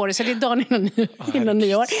skjuter man på det så det är dagen innan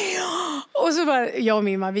nyår. Och så var jag och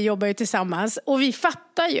Mimma, vi jobbar ju tillsammans och vi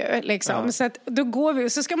fattar ju liksom, så att då går vi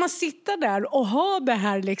och så ska man sitta där och ha det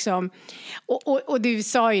här liksom, och du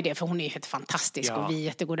sa ju det, för hon är ju helt fantastisk och vi är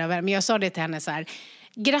jättegoda vänner, men jag sa det till henne så här: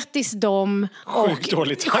 grattis dem och sjukt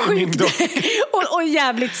dåligt timing då. och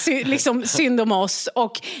jävligt liksom synd om oss,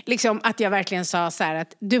 och liksom att jag verkligen sa så här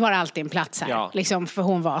att du har alltid en plats här, liksom, för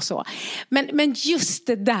hon var så. Men just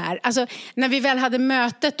det där, alltså när vi väl hade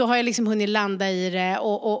mötet, då har jag liksom hunnit landa i det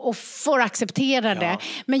och får acceptera det.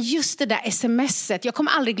 Men just det där smset, jag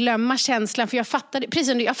kommer aldrig glömma känslan, för jag fattade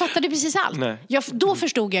precis allt. Då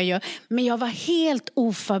förstod jag ju, men jag var helt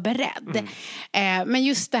oförberedd. Men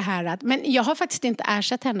just det här att, men jag har faktiskt inte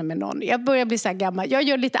ersatt henne med någon. Jag börjar bli så här gammal. Jag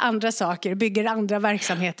gör lite andra saker, bygger andra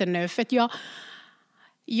verksamheter nu, för att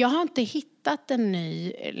jag har inte hittat en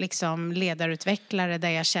ny liksom ledarutvecklare där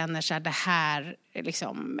jag känner så här, det här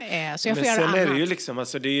liksom, så jag får göra annat. Men sen är det ju liksom,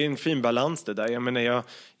 alltså det är en fin balans det där. Jag menar,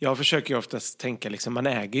 jag försöker ju oftast tänka liksom, man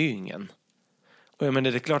äger ju ingen. Och jag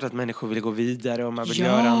menar, det är klart att människor vill gå vidare och man vill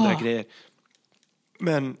göra andra grejer.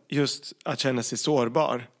 Men just att känna sig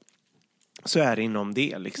sårbar, så är det inom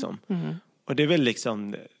det liksom. Och det är väl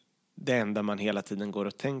liksom det enda man hela tiden går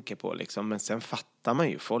och tänker på liksom. Men sen fattar man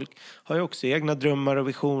ju, folk har ju också egna drömmar och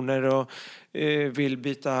visioner och vill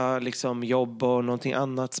byta liksom jobb och någonting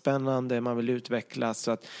annat spännande, man vill utvecklas,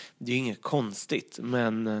 så att det är inget konstigt,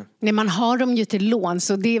 men... Nej, man har dem ju till lån,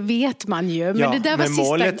 så det vet man ju. Men, det där var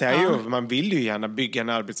målet är ju, man vill ju gärna bygga en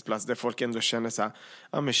arbetsplats där folk ändå känner så här,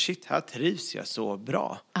 men shit, här trivs jag så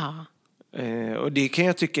bra. Och det kan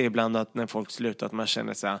jag tycka ibland att när folk slutar att man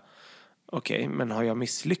känner så här, okej, men har jag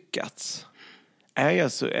misslyckats?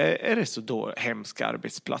 Är det så då hemsk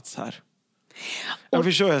arbetsplats här? Jag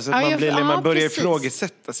förstår så att man börjar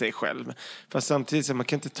ifrågasätta sig själv. Fast samtidigt så man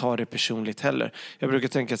kan inte ta det personligt heller. Jag brukar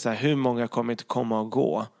tänka så här, hur många kommer inte komma och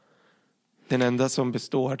gå? Den enda som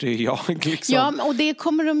består, det är jag. Liksom. Ja, och det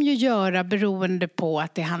kommer de ju göra beroende på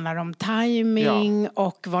att det handlar om timing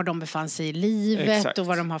och var de befann sig i livet. Exakt. Och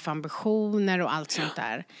vad de har för ambitioner och allt sånt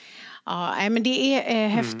där. Ja, men det är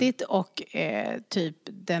häftigt och typ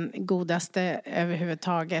den godaste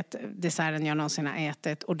överhuvudtaget desserten jag någonsin har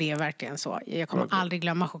ätit. Och det är verkligen så. Jag kommer aldrig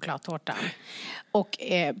glömma chokladtårtan. Och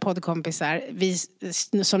poddkompisar,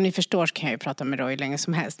 som ni förstår så kan jag ju prata med Roy länge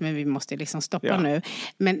som helst. Men vi måste liksom stoppa nu.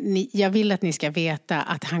 Men jag vill att ni ska veta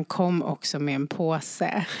att han kom också med en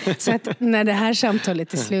påse. Så att när det här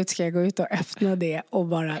samtalet är slut ska jag gå ut och öppna det och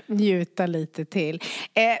bara njuta lite till.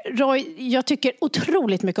 Roy, jag tycker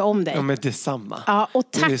otroligt mycket om dig. Ja, men detsamma. Ja,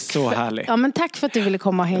 och tack det är så härligt. Ja, men tack för att du ville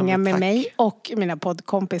komma och hänga med mig och mina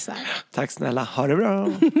poddkompisar. Tack snälla, ha det bra.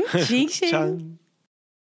 Tjing, tjing.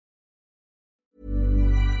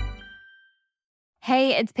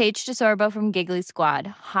 Hey, it's Paige DeSorbo from Giggly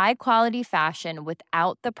Squad. High quality fashion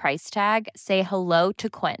without the price tag. Say hello to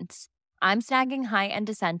Quince. I'm snagging high-end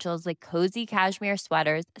essentials like cozy cashmere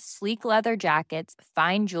sweaters, sleek leather jackets,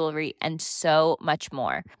 fine jewelry, and so much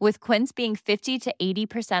more. With Quince being 50 to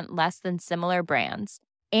 80% less than similar brands.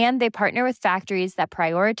 And they partner with factories that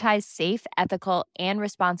prioritize safe, ethical, and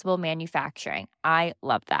responsible manufacturing. I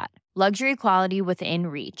love that. Luxury quality within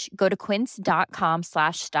reach. Go to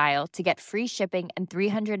quince.com/style to get free shipping and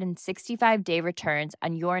 365-day returns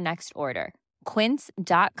on your next order.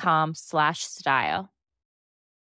 Quince.com/style.